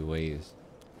actually weighs.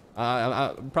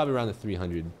 Probably around the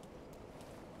 300.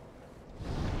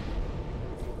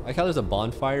 I like how there's a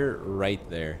bonfire right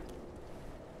there.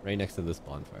 Right next to this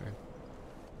bonfire.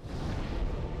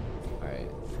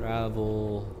 Alright,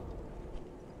 travel.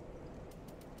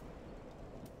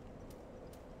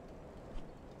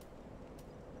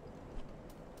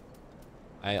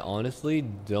 I honestly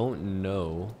don't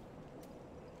know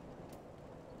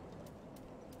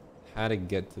how to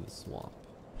get to the swamp.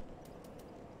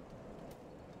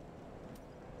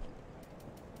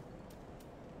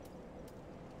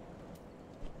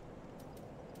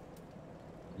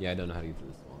 Yeah, I don't know how to get to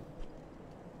the swamp.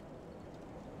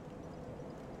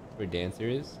 Where Dancer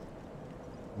is?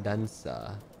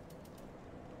 Dancer.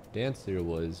 Dancer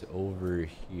was over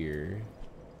here.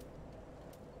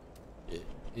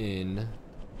 In...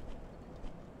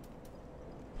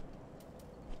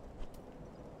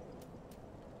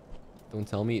 Don't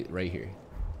tell me, right here.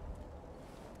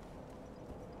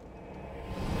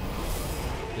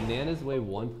 Bananas weigh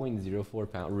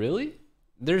 1.04 pounds. Really?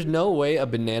 There's no way a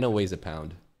banana weighs a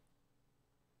pound.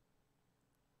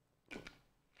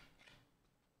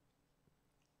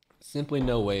 Simply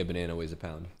no way a banana weighs a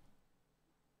pound.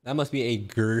 That must be a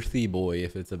girthy boy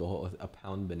if it's a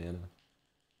pound banana.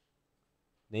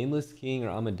 Nameless King or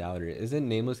I'm a doubter. Isn't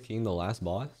Nameless King the last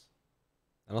boss?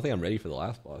 I don't think I'm ready for the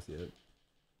last boss yet.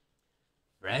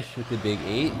 Fresh with the big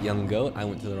 8, young goat. I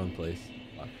went to the wrong place.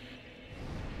 Fuck.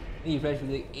 Thank you, Fresh, for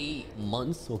the 8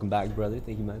 months. Welcome back, brother.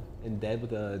 Thank you, man. And Dead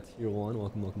with a tier 1.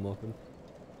 Welcome, welcome, welcome.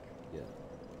 Yeah.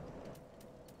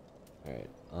 Alright.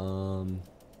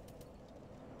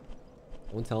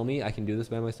 Don't tell me I can do this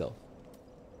by myself.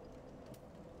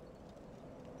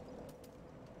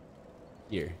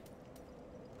 Here.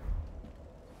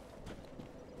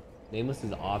 Nameless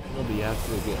is optional, but you have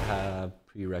to have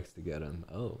prereqs to get him.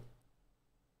 Oh.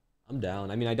 I'm down.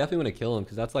 I mean, I definitely want to kill him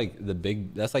because that's like the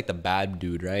bad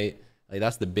dude, right? Like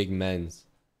that's the big men's.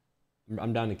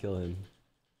 I'm down to kill him.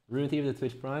 Rune Thief of the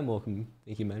Twitch Prime, welcome.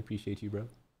 Thank you, man. Appreciate you, bro.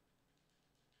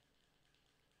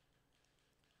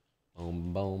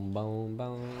 Boom, boom, boom,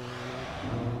 boom.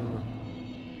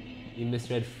 You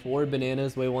misread 4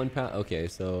 bananas weigh 1 pound. Okay,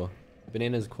 so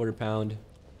bananas quarter pound.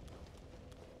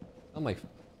 I'm like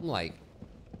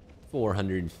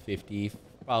 450,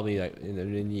 probably like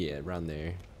yeah, around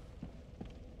there.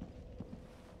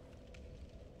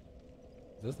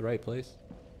 Is this the right place?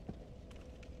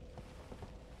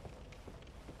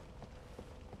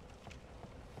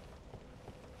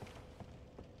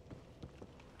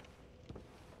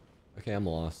 Okay, I'm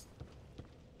lost.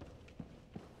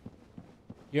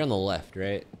 You're on the left,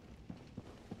 right?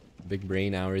 Big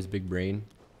brain hours, big brain.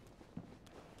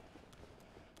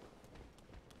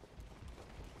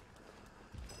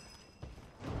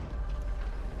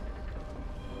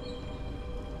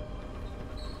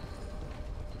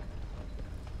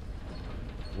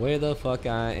 Where the fuck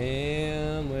I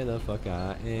am? Where the fuck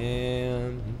I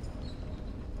am?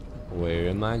 Where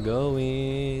am I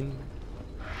going?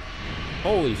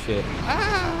 Holy shit.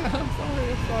 Ah! I'm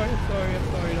sorry,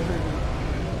 don't hurt me.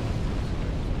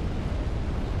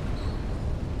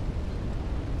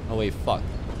 Oh wait, fuck.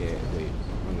 Okay, wait,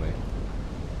 wrong way.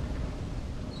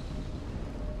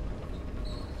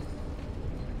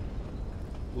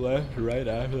 Left, right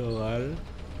after the ladder.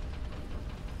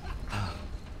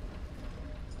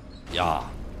 Yeah.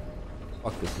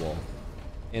 Fuck this wall.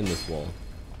 And this wall.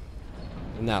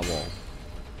 And that wall.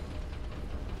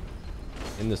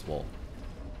 And this wall.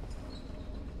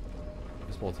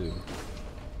 This wall too.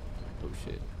 Oh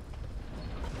shit.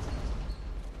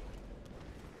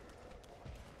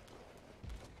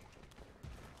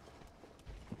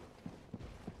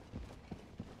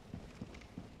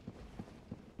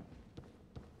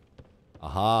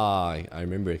 Aha, I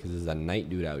remember it because there's a night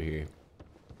dude out here.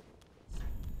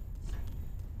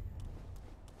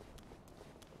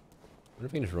 I wonder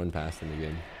if I can just run past him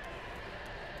again.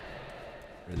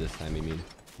 Or this time, I mean.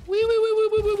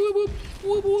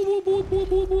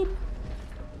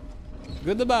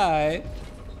 Goodbye.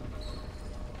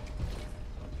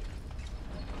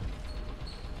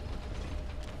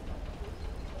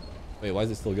 Wait, why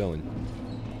is it still going?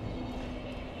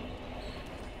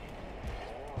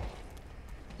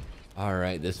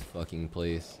 Alright, this fucking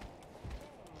place.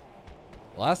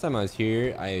 Last time I was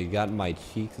here, I got my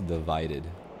cheeks divided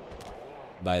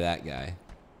by that guy.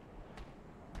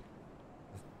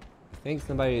 I think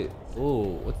somebody...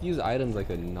 Oh, let's use items like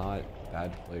a not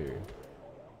bad player.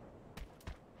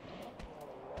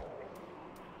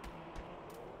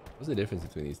 What's the difference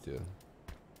between these two?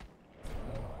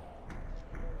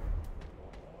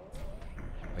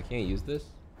 I can't use this?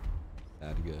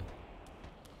 Sad good.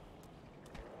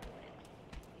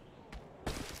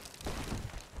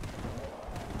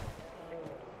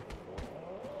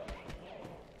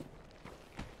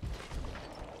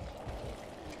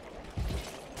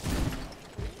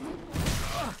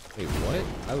 Wait,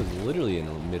 what? I was literally in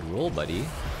a mid-roll, buddy.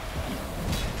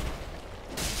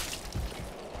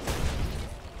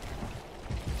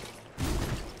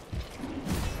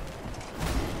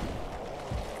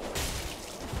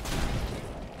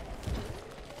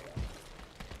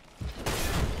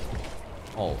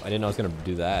 Oh, I didn't know I was gonna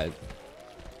do that.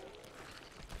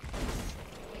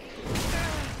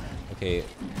 Okay,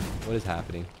 what is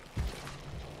happening?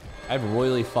 I've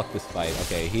royally fucked this fight.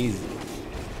 Okay, he's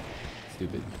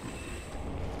stupid.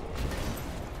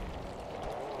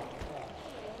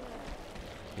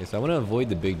 Okay, so I want to avoid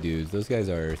the big dudes. Those guys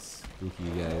are spooky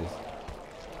guys.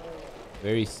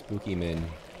 Very spooky men.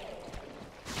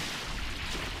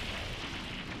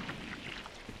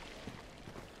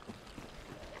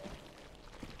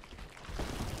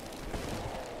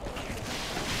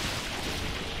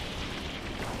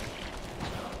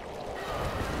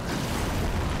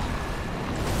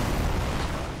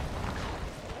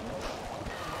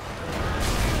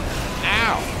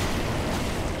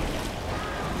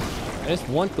 I just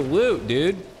want the loot,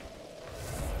 dude.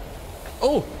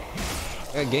 Oh!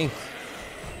 I got ganked.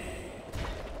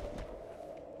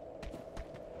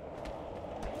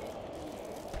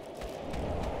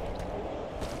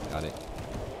 Got it.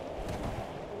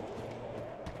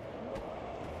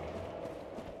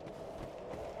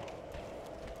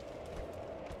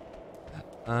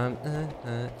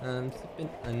 I'm sipping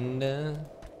under.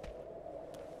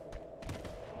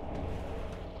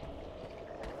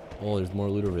 Oh, there's more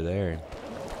loot over there.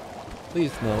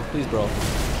 Please, no. Please, bro.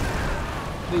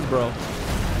 Please, bro.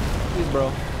 Please, bro.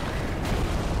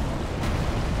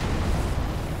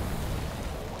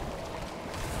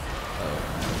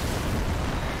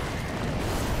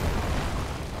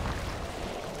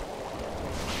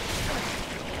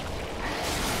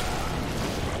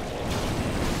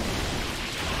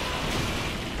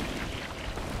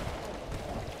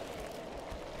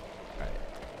 Alright.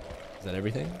 Is that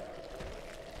everything?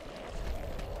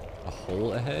 A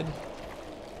hole ahead?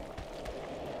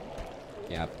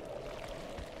 Yep.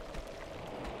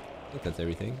 I think that's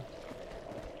everything.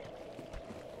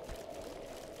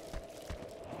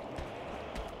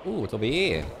 Ooh, what's over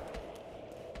here?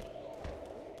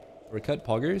 We're cut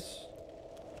poggers.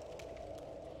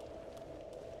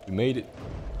 We made it.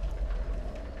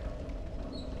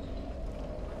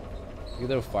 Look at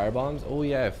those fire bombs. Oh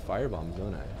yeah, I have fire bombs,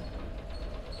 don't I?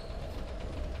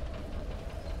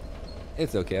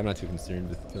 It's okay, I'm not too concerned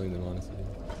with killing them, honestly.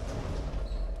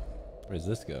 Where does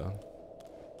this go?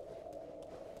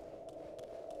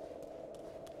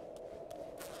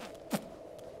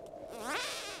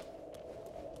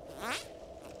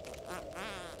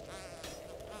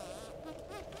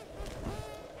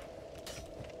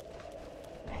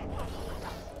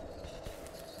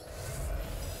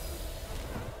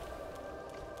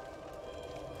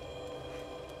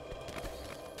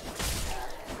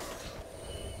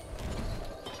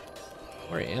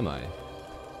 Where am I?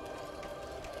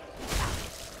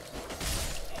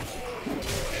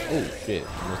 Oh shit,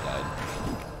 almost died.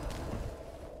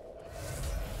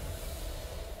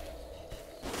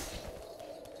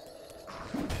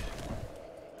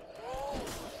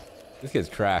 This kid's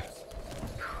cracked.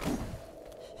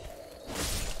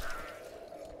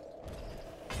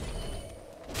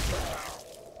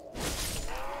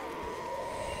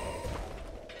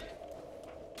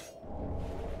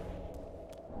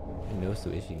 No, so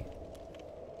is she?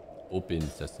 Open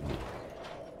sesame.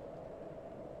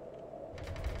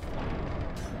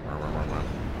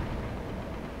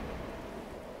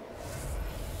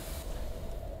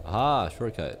 Aha,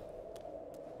 shortcut.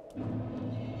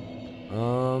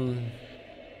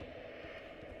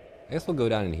 I guess we'll go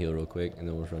down and heal real quick and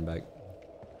then we'll run back.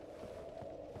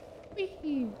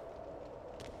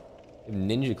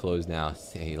 Ninja clothes now,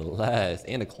 say less.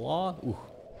 And a claw? Ooh.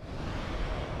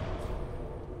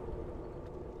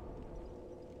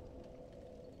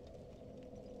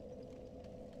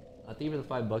 Thank you for the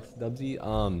 $5,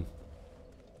 Dubsy.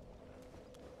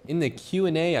 In the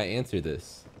Q&A, I answer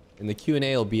this. And the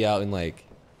Q&A will be out in like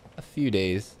A few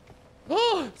days.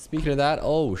 Oh, speaking of that,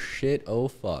 oh shit, oh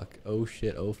fuck, oh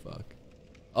shit, oh fuck.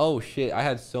 Oh shit, I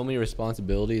had so many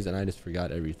responsibilities and I just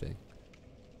forgot everything.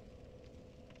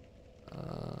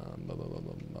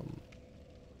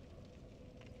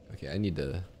 Okay, I need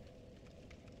to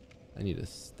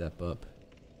step up.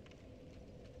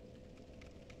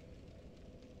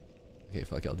 Okay,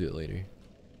 fuck, I'll do it later.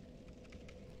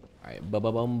 Alright,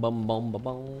 bum.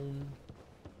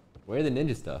 Where are the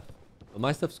ninja stuff? But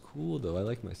my stuff's cool though, I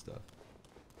like my stuff.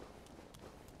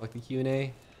 Fuck the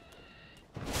Q&A.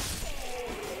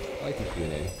 I like the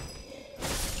Q&A.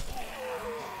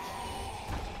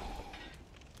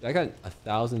 I got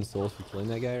 1,000 souls for killing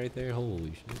that guy right there.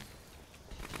 Holy shit.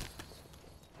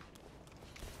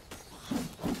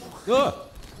 Oh!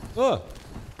 Oh!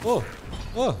 Oh!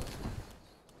 Oh!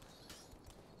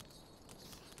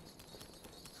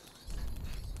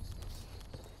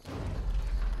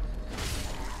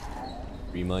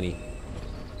 Free money.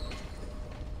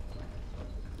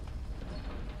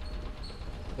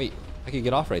 Wait, I could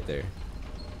get off right there.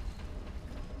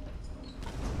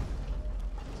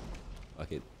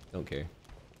 Fuck it, don't care.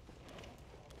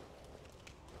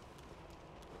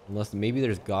 Unless maybe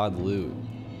there's god loot.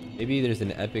 Maybe there's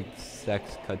an epic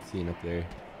sex cutscene up there.